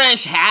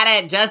Irish had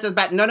it just as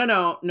bad. No.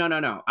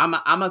 I'm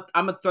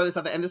gonna throw this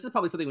out there, and this is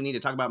probably something we need to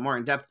talk about more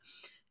in depth.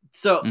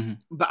 So,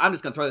 but I'm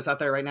just gonna throw this out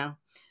there right now.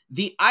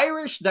 The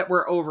Irish that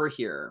were over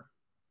here,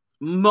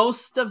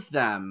 most of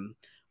them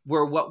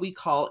were what we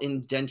call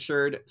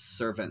indentured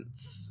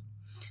servants.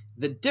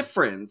 The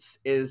difference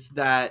is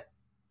that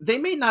they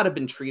may not have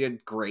been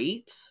treated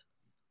great,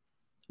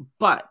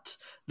 but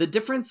the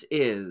difference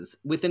is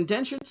with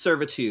indentured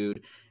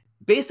servitude,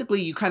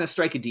 basically you kind of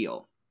strike a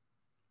deal.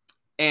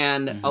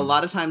 And a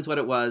lot of times what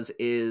it was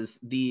is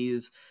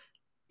these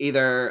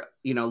either,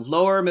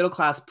 lower middle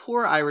class,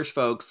 poor Irish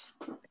folks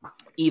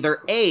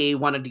either A,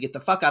 wanted to get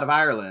the fuck out of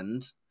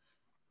Ireland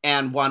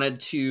and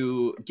wanted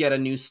to get a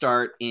new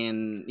start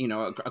in,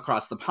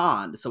 across the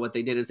pond. So what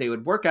they did is they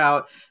would work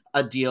out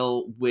a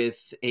deal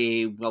with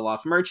a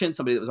well-off merchant,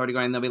 somebody that was already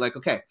going, and they'll be like,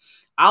 okay,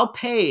 I'll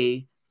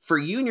pay for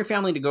you and your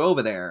family to go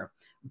over there,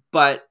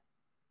 but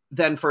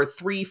then for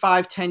 3,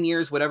 5, 10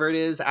 years, whatever it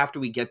is, after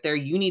we get there,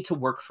 you need to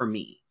work for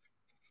me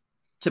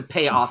to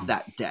pay off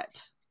that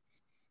debt.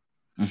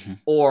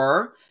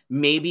 Or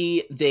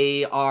maybe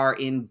they are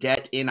in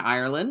debt in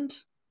Ireland,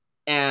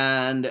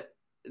 and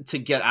to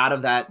get out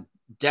of that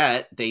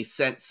debt, they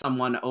sent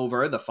someone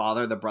over, the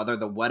father, the brother,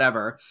 the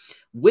whatever,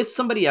 with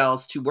somebody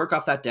else to work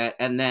off that debt,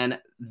 and then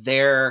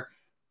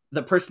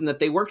the person that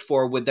they worked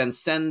for would then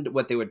send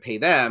what they would pay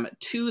them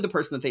to the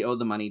person that they owed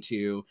the money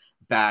to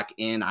back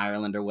in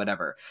Ireland or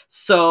whatever.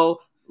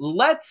 So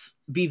let's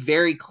be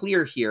very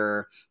clear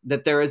here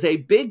that there is a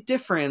big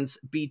difference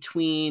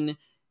between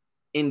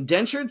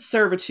indentured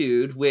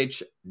servitude,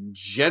 which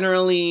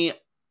generally,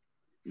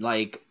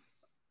 like,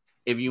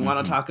 if you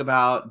want to talk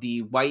about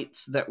the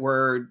whites that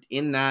were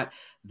in that,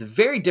 the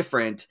very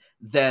different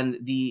than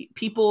the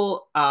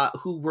people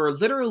who were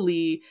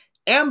literally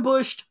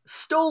ambushed,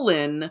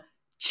 stolen,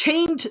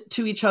 chained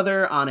to each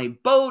other on a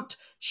boat,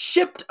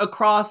 shipped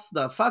across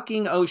the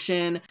fucking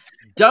ocean,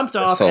 dumped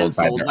off and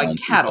sold like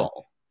cattle.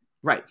 People.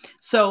 Right.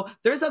 So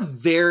there's a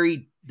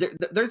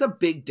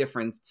big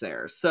difference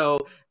there. So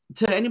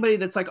to anybody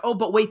that's like, oh,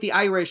 but wait, the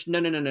Irish, no.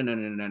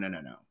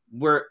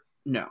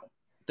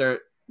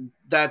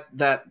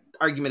 That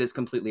argument is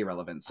completely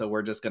irrelevant. So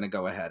we're just going to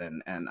go ahead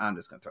and I'm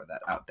just going to throw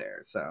that out there.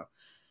 So,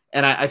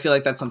 and I feel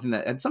like that's something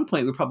that at some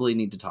point we probably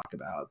need to talk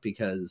about,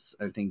 because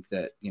I think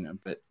that,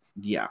 but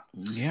yeah,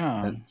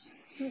 that's,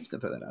 I'm just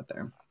going to throw that out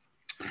there.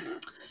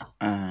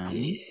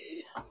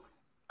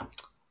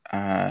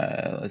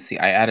 Let's see.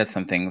 I added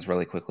some things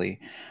really quickly.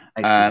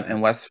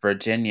 In West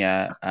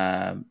Virginia,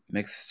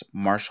 mixed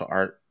martial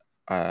art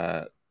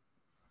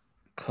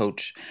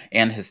coach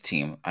and his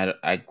team.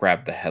 I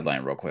grabbed the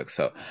headline real quick.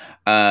 So,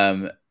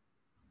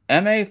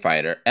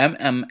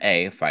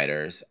 MMA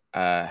fighters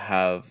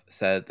have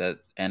said that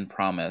and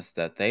promised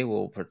that they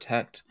will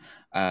protect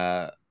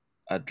a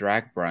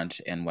drag brunch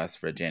in West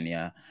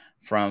Virginia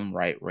from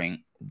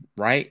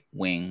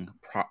right-wing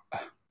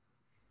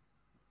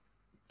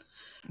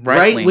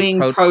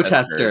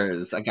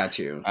protesters. I got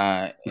you.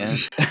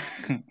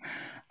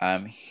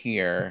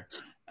 Here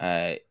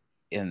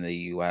in the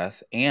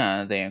U.S.,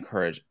 and they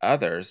encourage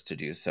others to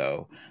do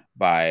so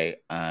by,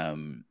 I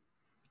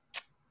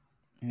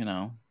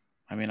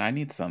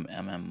need some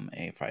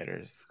MMA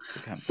fighters to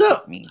come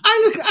protect me.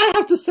 I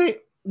have to say,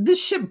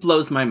 this shit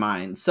blows my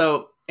mind.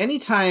 So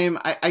anytime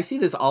I see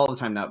this all the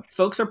time now,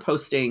 folks are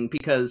posting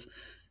because,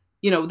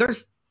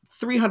 there's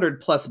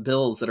 300 plus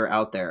bills that are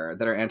out there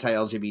that are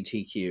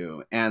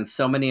anti-LGBTQ, and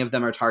so many of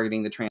them are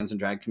targeting the trans and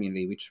drag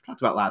community, which we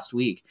talked about last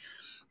week.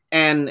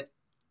 And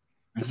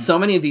so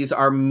many of these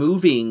are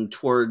moving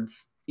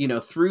towards,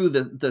 through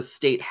the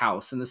state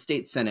house and the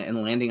state senate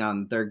and landing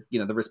on their,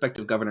 the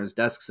respective governors'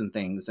 desks and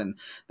things. And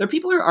their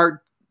people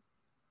are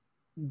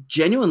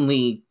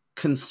genuinely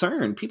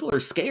concerned. People are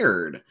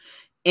scared.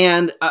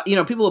 And,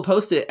 people will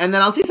post it, and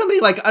then I'll see somebody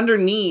like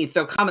underneath,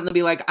 they'll comment and they'll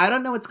be like, I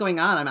don't know what's going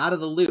on. I'm out of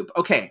the loop.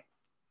 Okay.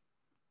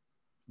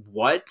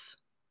 What?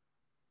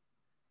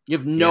 You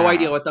have no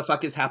idea what the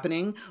fuck is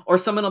happening? Or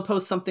someone will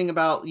post something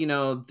about,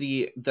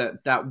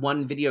 that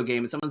one video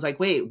game, and someone's like,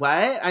 wait,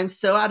 what? I'm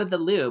so out of the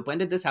loop. When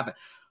did this happen?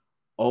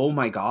 Oh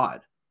my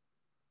God.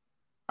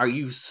 Are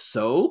you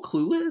so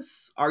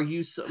clueless? Are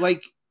you so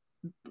like...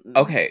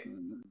 Okay.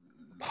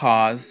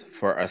 Pause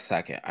for a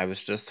second. I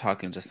was just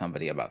talking to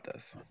somebody about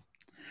this.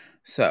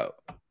 So,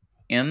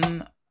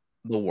 in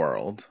the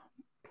world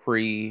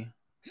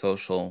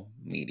pre-social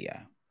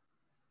media,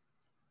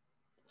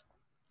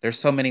 there's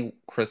so many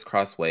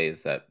crisscross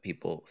ways that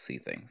people see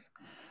things.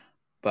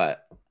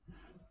 But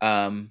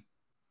in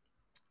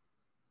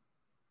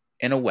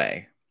a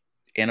way,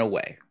 I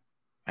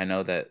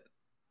know that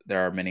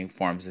there are many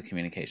forms of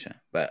communication,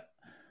 but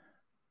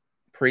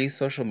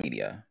pre-social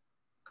media,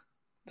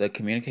 the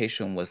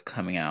communication was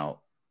coming out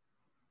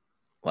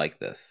like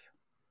this.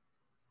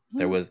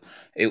 There was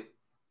it,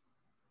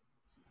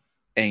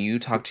 and you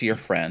talk to your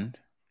friend,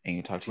 and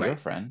you talk to your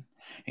friend,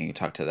 and you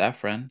talk to that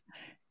friend.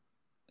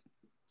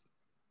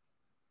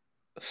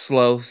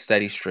 Slow,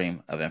 steady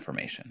stream of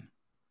information.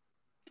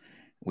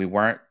 We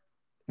were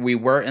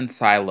in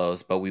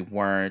silos, but we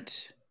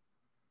weren't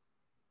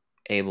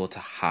able to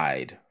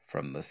hide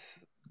from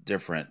this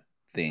different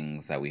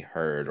things that we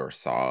heard or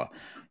saw.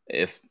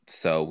 If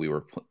so, we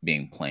were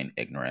being plain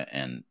ignorant,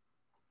 and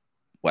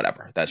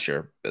whatever. That's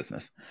your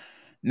business.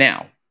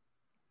 Now,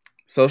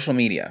 social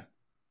media.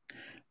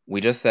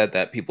 We just said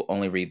that people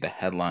only read the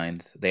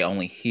headlines. They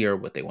only hear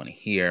what they want to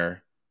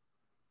hear.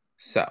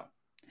 So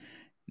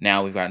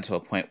now we've gotten to a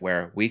point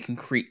where we can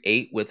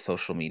create with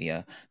social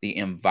media the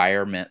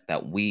environment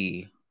that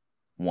we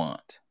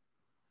want.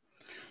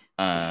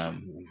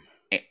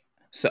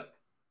 So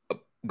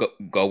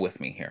go with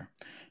me here.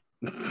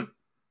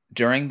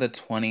 During the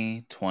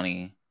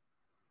 2020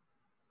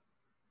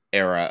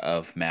 era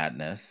of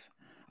madness,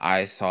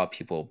 I saw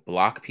people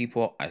block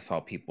people. I saw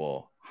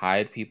people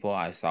hide people.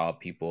 I saw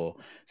people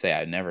say,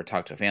 I'd never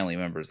talk to family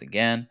members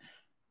again,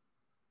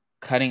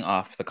 cutting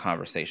off the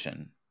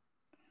conversation.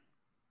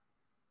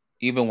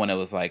 Even when it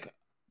was like,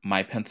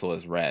 my pencil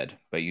is red,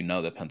 but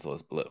the pencil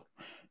is blue.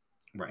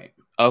 Right.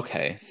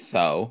 Okay,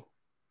 so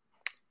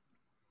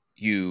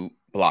you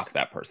block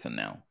that person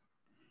now.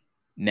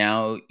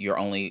 Now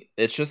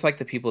it's just like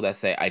the people that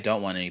say, I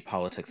don't want any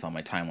politics on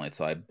my timeline,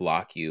 so I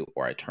block you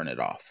or I turn it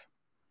off.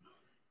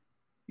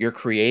 You're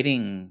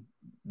creating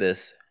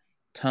this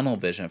tunnel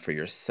vision for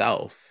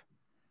yourself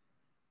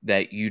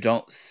that you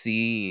don't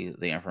see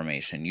the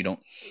information. You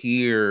don't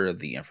hear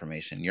the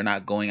information. You're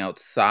not going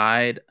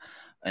outside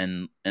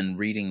and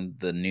reading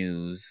the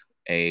news,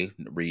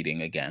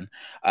 reading again.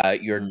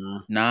 You're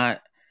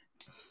not,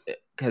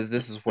 because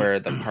this is where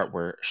the part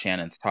where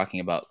Shannon's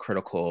talking about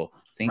critical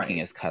thinking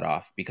is cut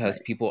off, because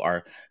people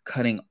are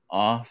cutting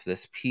off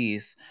this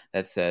piece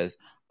that says,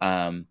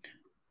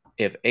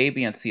 if A,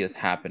 B, and C is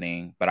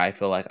happening, but I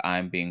feel like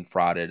I'm being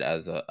frauded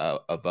as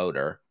a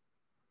voter,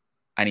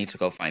 I need to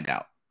go find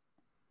out.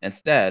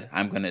 Instead,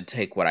 I'm going to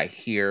take what I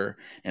hear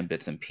in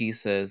bits and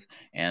pieces,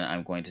 and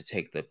I'm going to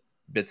take the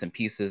bits and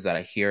pieces that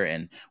I hear.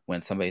 And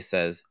when somebody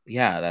says,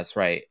 yeah, that's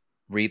right,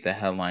 read the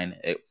headline,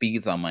 it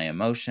feeds on my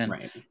emotion.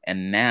 Right.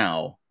 And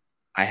now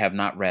I have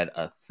not read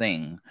a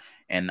thing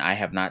and I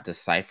have not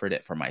deciphered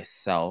it for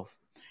myself.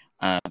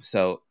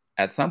 So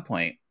at some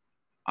point,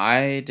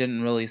 I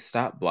didn't really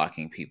stop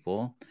blocking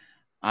people.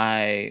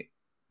 I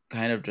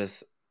kind of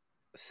just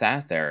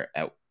sat there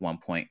at one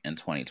point in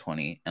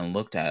 2020 and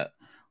looked at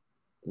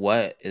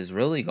what is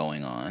really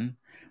going on,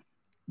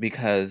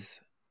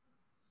 because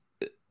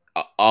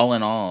all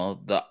in all,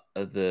 the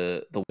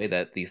way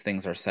that these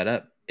things are set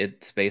up,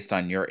 it's based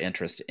on your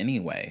interest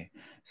anyway.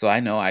 So I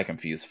know I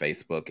confuse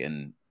Facebook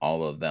and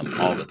all of them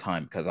all the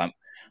time, because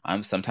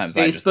I'm sometimes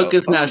I just Facebook go,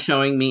 is now oh.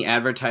 showing me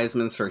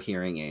advertisements for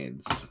hearing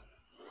aids.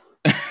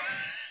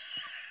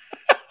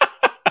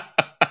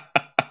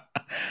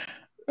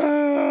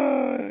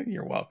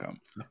 You're welcome.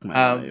 Fuck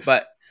my life.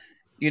 But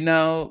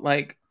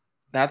like,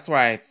 that's where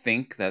I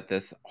think that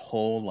this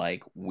whole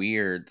like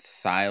weird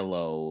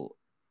silo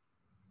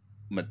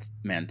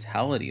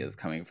mentality is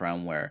coming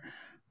from, where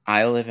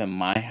I live in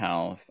my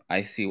house,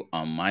 I see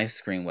on my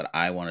screen what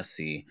I want to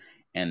see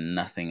and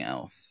nothing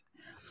else.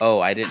 Oh,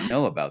 I didn't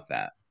know about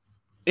that.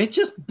 It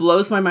just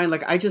blows my mind.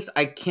 Like, I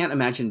can't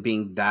imagine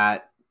being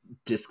that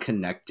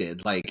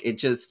disconnected. Like, it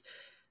just,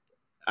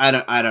 I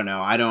don't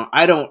know. I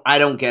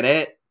don't get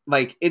it.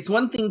 Like, it's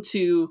one thing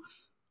to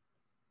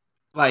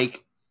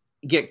like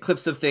get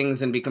clips of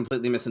things and be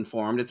completely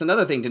misinformed. It's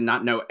another thing to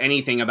not know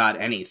anything about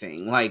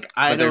anything. Like,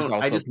 But there's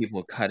also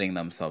people cutting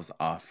themselves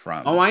off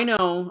from. Oh, I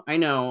know.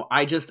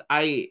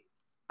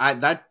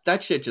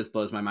 That shit just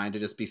blows my mind to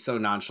just be so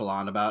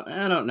nonchalant about,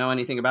 I don't know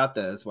anything about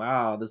this.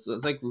 Wow, this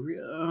is like,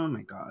 oh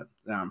my god.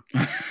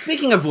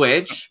 Speaking of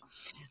which,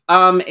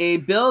 a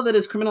bill that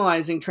is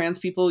criminalizing trans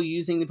people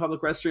using the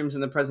public restrooms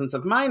in the presence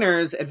of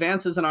minors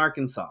advances in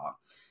Arkansas.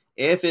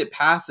 If it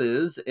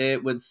passes,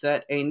 it would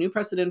set a new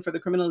precedent for the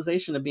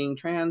criminalization of being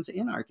trans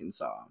in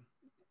Arkansas.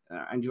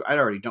 I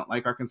already don't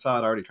like Arkansas.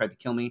 It already tried to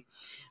kill me.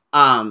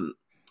 The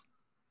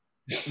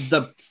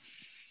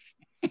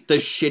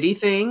shitty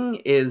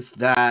thing is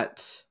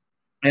that,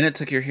 and it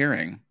took your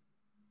hearing,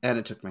 and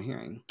it took my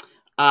hearing.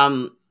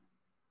 The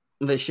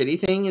shitty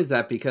thing is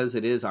that because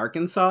it is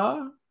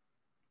Arkansas,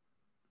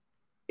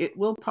 it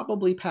will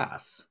probably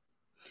pass.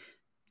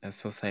 That's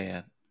so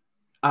sad.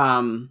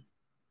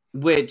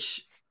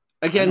 Which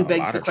again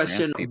begs the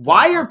question,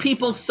 why are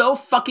people so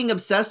fucking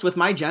obsessed with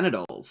my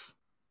genitals?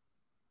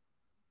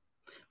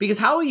 Because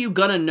how are you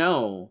gonna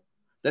know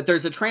that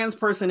there's a trans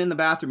person in the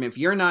bathroom if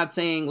you're not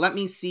saying, let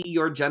me see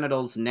your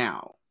genitals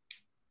now?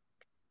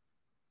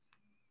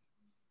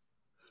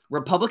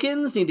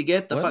 Republicans need to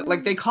get the fuck,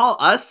 like, they call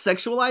us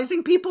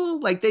sexualizing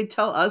people. Like, they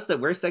tell us that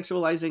we're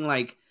sexualizing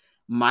like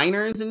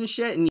minors and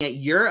shit, and yet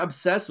you're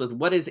obsessed with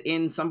what is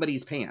in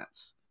somebody's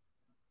pants.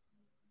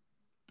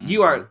 Mm-hmm.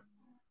 You are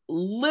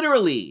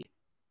literally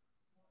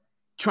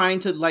trying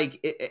to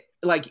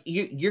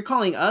you're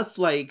calling us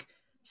like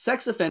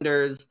sex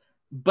offenders,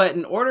 but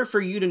in order for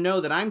you to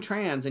know that I'm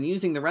trans and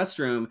using the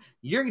restroom,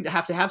 you're going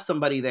to have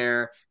somebody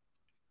there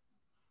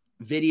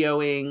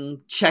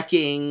videoing,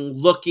 checking,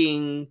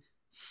 looking,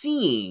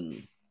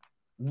 seeing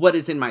what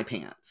is in my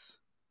pants.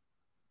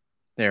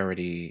 They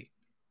already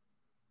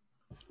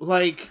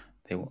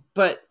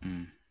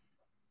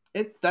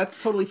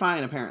that's totally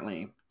fine.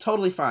 Apparently,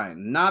 totally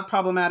fine, not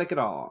problematic at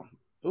all.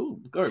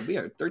 Ooh, God, we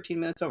are 13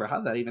 minutes over. How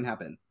did that even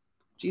happen?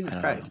 Jesus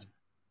Christ.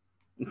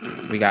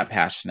 We got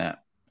passionate.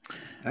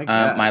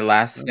 My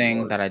last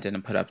thing that I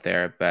didn't put up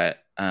there, but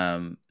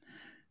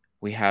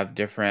we have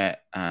different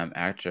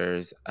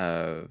actors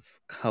of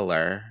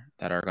color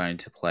that are going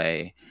to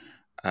play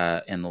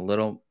in the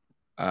little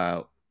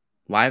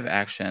live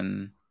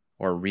action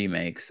or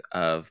remakes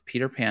of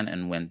Peter Pan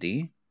and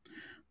Wendy,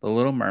 The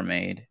Little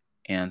Mermaid,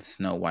 and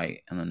Snow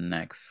White in the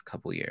next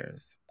couple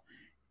years.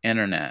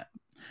 Internet,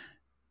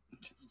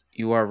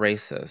 you are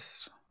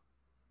racist.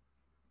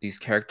 These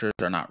characters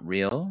are not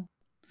real,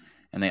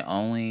 and they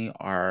only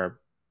are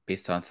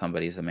based on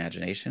somebody's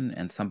imagination,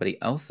 and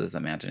somebody else's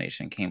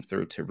imagination came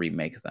through to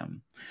remake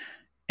them.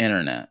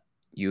 Internet,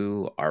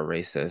 you are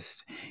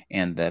racist,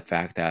 and the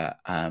fact that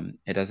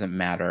it doesn't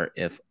matter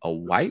if a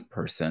white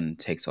person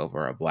takes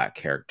over a black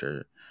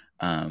character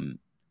in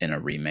a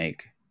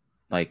remake.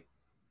 Like,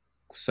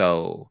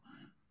 so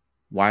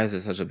why is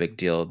it such a big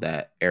deal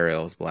that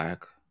Ariel's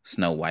black,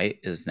 Snow White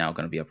is now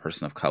going to be a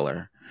person of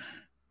color?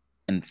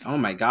 And oh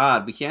my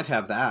god, we can't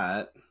have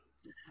that.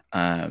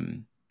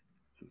 And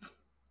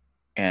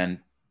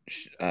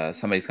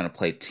somebody's going to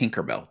play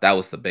Tinkerbell. That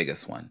was the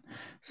biggest one.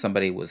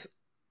 Somebody was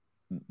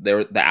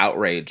there. The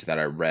outrage that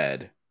I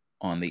read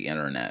on the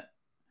internet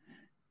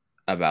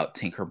about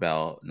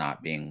Tinkerbell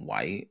not being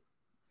white.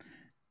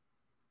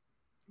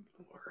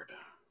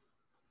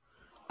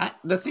 Lord,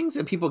 the things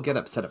that people get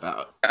upset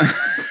about.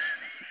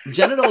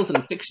 Genitals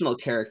and fictional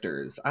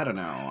characters. I don't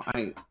know.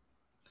 I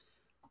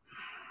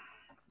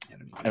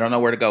don't know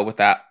where to go with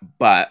that,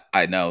 but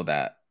I know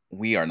that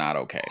we are not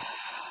okay.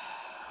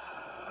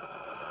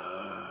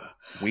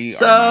 We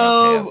are not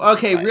okay as a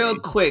Okay, society. real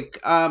quick.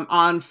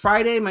 On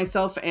Friday,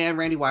 myself and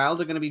Randy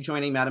Wild are going to be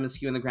joining Madame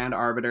Askew and the Grand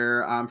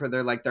Arbiter for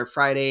their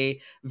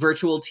Friday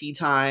virtual tea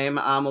time.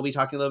 We'll be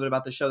talking a little bit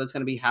about the show that's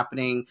going to be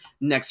happening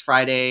next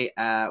Friday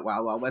at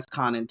Wild Wild West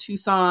Con in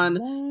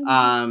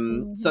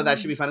Tucson. So that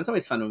should be fun. It's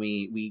always fun when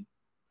we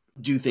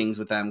do things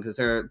with them because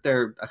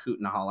they're a hoot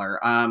and a holler.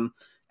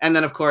 And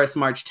then of course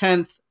March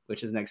 10th,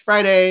 which is next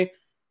Friday.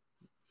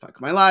 Fuck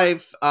my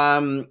life.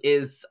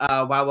 Is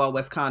Wild Wild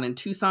West Con in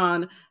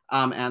Tucson.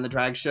 And the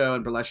drag show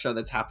and burlesque show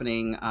that's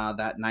happening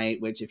that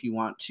night, which if you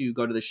want to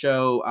go to the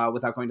show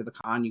without going to the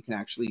con, you can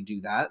actually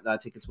do that.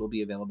 Tickets will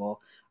be available.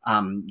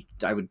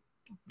 I would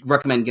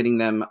recommend getting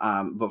them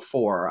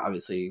before,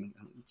 obviously.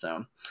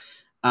 So,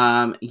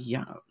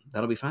 yeah,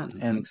 that'll be fun.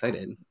 I'm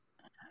excited.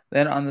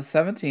 Then on the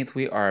 17th,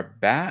 we are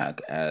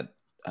back at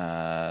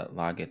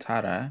La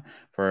Guitarra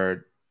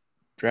for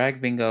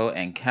Drag Bingo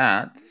and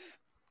Cats.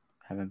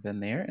 Haven't been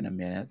there in a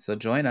minute. So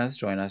join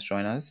us. It's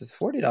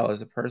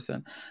 $40 a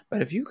person.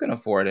 But if you can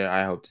afford it,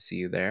 I hope to see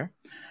you there.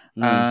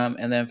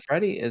 And then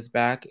Freddie is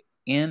back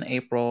in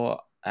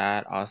April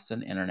at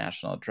Austin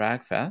International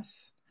Drag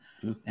Fest.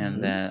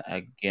 And then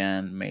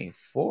again, May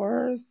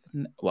 4th.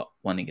 Well,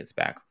 when he gets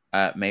back.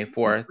 May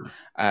 4th,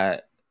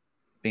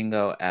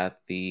 bingo at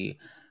the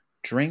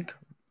Drink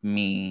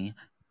Me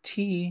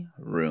Tea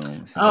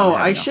Room.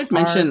 I should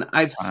mention,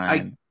 I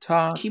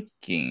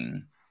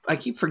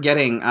keep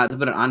forgetting to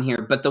put it on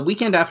here, but the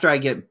weekend after I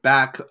get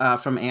back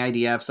from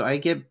AIDF, so I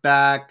get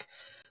back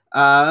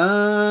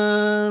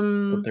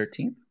the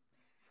 13th.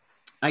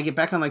 I get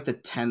back on like the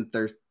 10th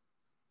or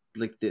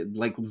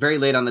like very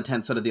late on the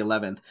 10th, sort of the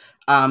 11th.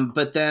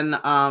 But then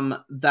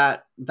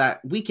that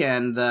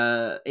weekend,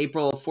 the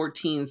April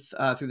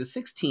 14th through the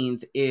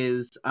 16th,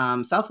 is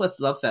Southwest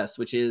Love Fest,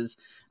 which is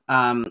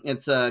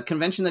it's a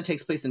convention that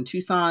takes place in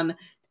Tucson,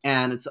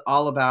 and it's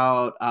all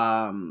about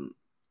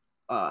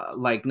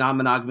like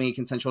non-monogamy,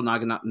 consensual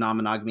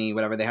non-monogamy,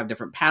 whatever. They have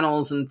different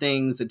panels and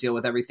things that deal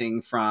with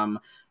everything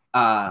from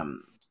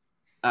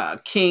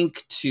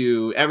kink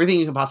to everything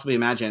you can possibly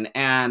imagine.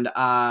 And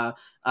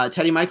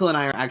Teddy Michael and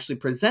I are actually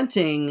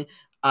presenting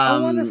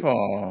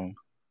wonderful.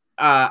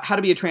 How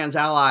to be a trans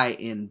ally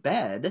in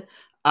bed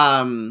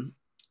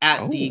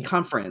at the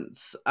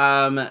conference.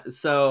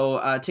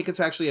 So tickets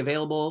are actually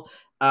available.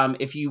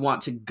 If you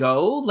want to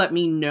go, let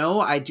me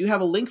know. I do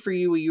have a link for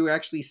you where you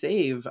actually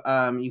save.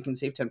 You can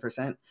save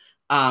 10%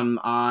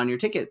 on your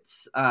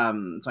tickets.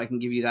 So I can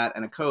give you that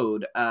and a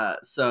code.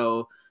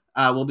 So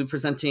we'll be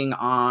presenting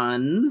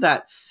on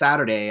that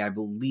Saturday, I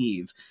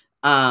believe.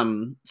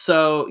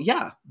 So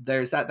yeah,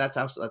 there's that. That's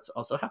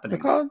also happening. What's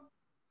it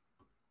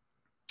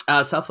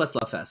called? Southwest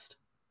Love Fest.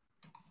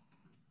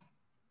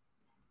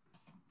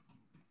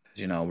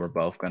 You know, we're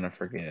both gonna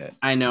forget.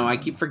 I know. I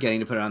keep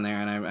forgetting to put it on there,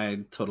 and I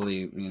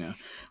totally,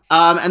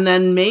 and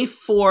then May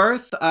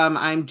 4th,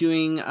 I'm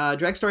doing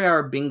Drag Story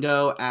Hour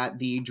Bingo at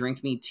the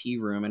Drink Me Tea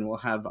Room, and we'll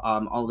have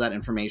all of that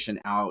information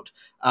out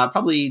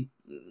probably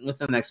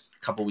within the next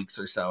couple weeks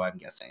or so, I'm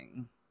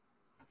guessing.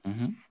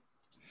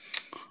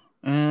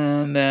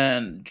 And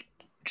then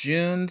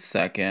June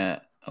 2nd,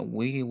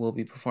 we will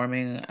be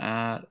performing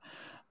at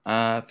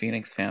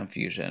Phoenix Fan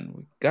Fusion.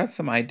 We've got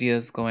some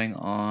ideas going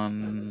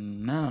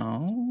on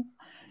now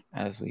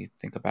as we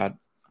think about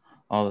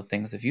all the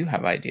things. If you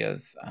have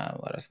ideas,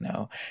 let us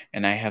know.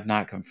 And I have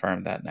not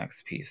confirmed that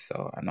next piece,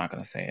 so I'm not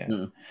going to say it.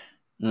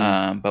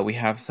 But we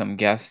have some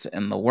guests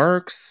in the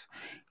works,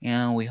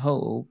 and we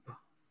hope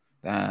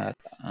that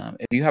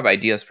if you have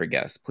ideas for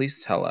guests,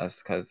 please tell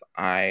us, because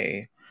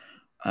I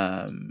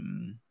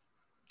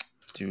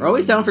we're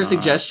always down for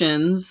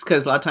suggestions,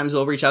 because a lot of times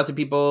we'll reach out to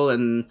people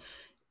and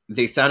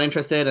they sound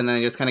interested and then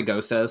they just kind of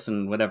ghost us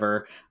and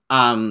whatever.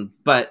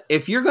 But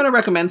if you're going to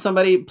recommend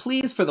somebody,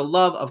 please, for the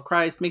love of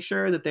Christ, make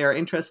sure that they are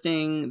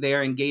interesting, they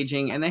are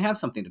engaging, and they have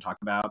something to talk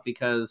about,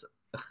 because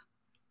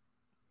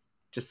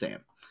just saying.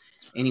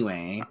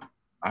 Anyway,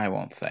 I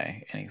won't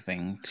say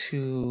anything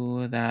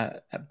to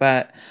that,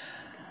 but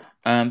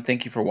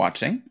thank you for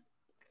watching.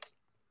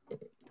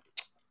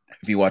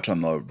 If you watch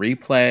on the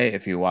replay,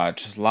 if you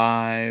watch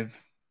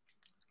live,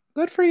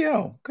 good for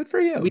you. Good for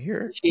you. We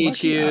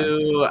appreciate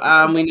you.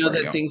 We know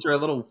that things are a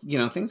little,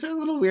 things are a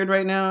little weird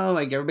right now.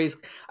 Like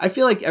I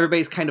feel like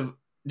everybody's kind of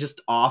just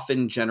off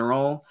in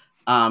general.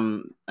 I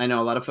know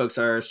a lot of folks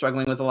are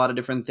struggling with a lot of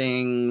different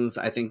things.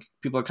 I think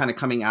people are kind of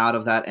coming out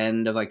of that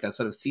end of like that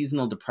sort of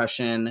seasonal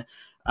depression.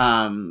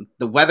 The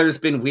weather's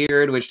been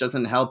weird, which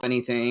doesn't help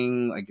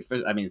anything. Like,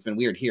 especially, I mean, it's been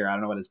weird here. I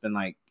don't know what it's been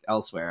like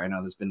elsewhere. I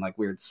know there's been like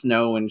weird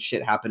snow and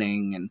shit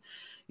happening, and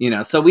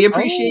so we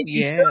appreciate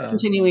you still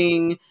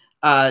continuing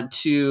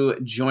to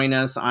join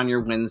us on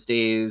your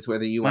Wednesdays,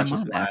 whether you watch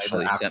us live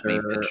actually or after, sent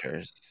me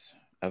pictures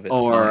of it,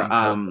 or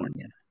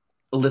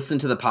listen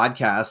to the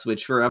podcast,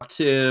 which we're up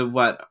to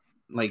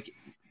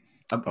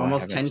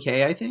almost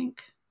 10K, I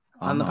think,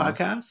 on the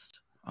podcast.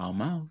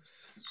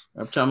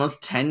 We're up to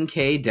almost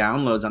 10K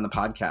downloads on the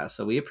podcast,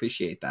 so we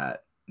appreciate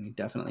that. We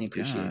definitely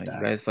appreciate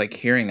that. You guys like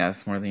hearing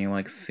us more than you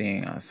like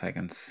seeing us. I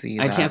can see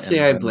that. I can't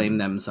say I blame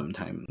them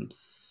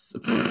sometimes.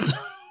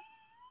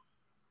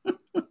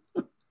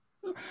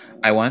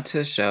 I want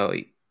to show,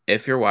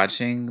 if you're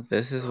watching,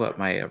 this is what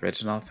my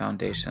original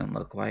foundation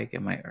looked like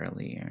in my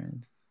early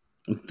years.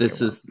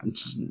 This is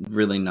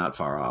really not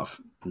far off.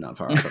 Not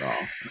far off at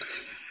all.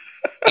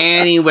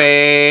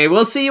 Anyway,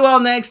 we'll see you all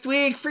next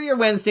week for your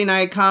Wednesday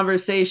night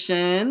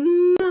conversation.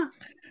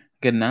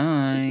 Good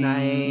night.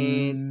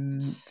 Good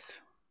night.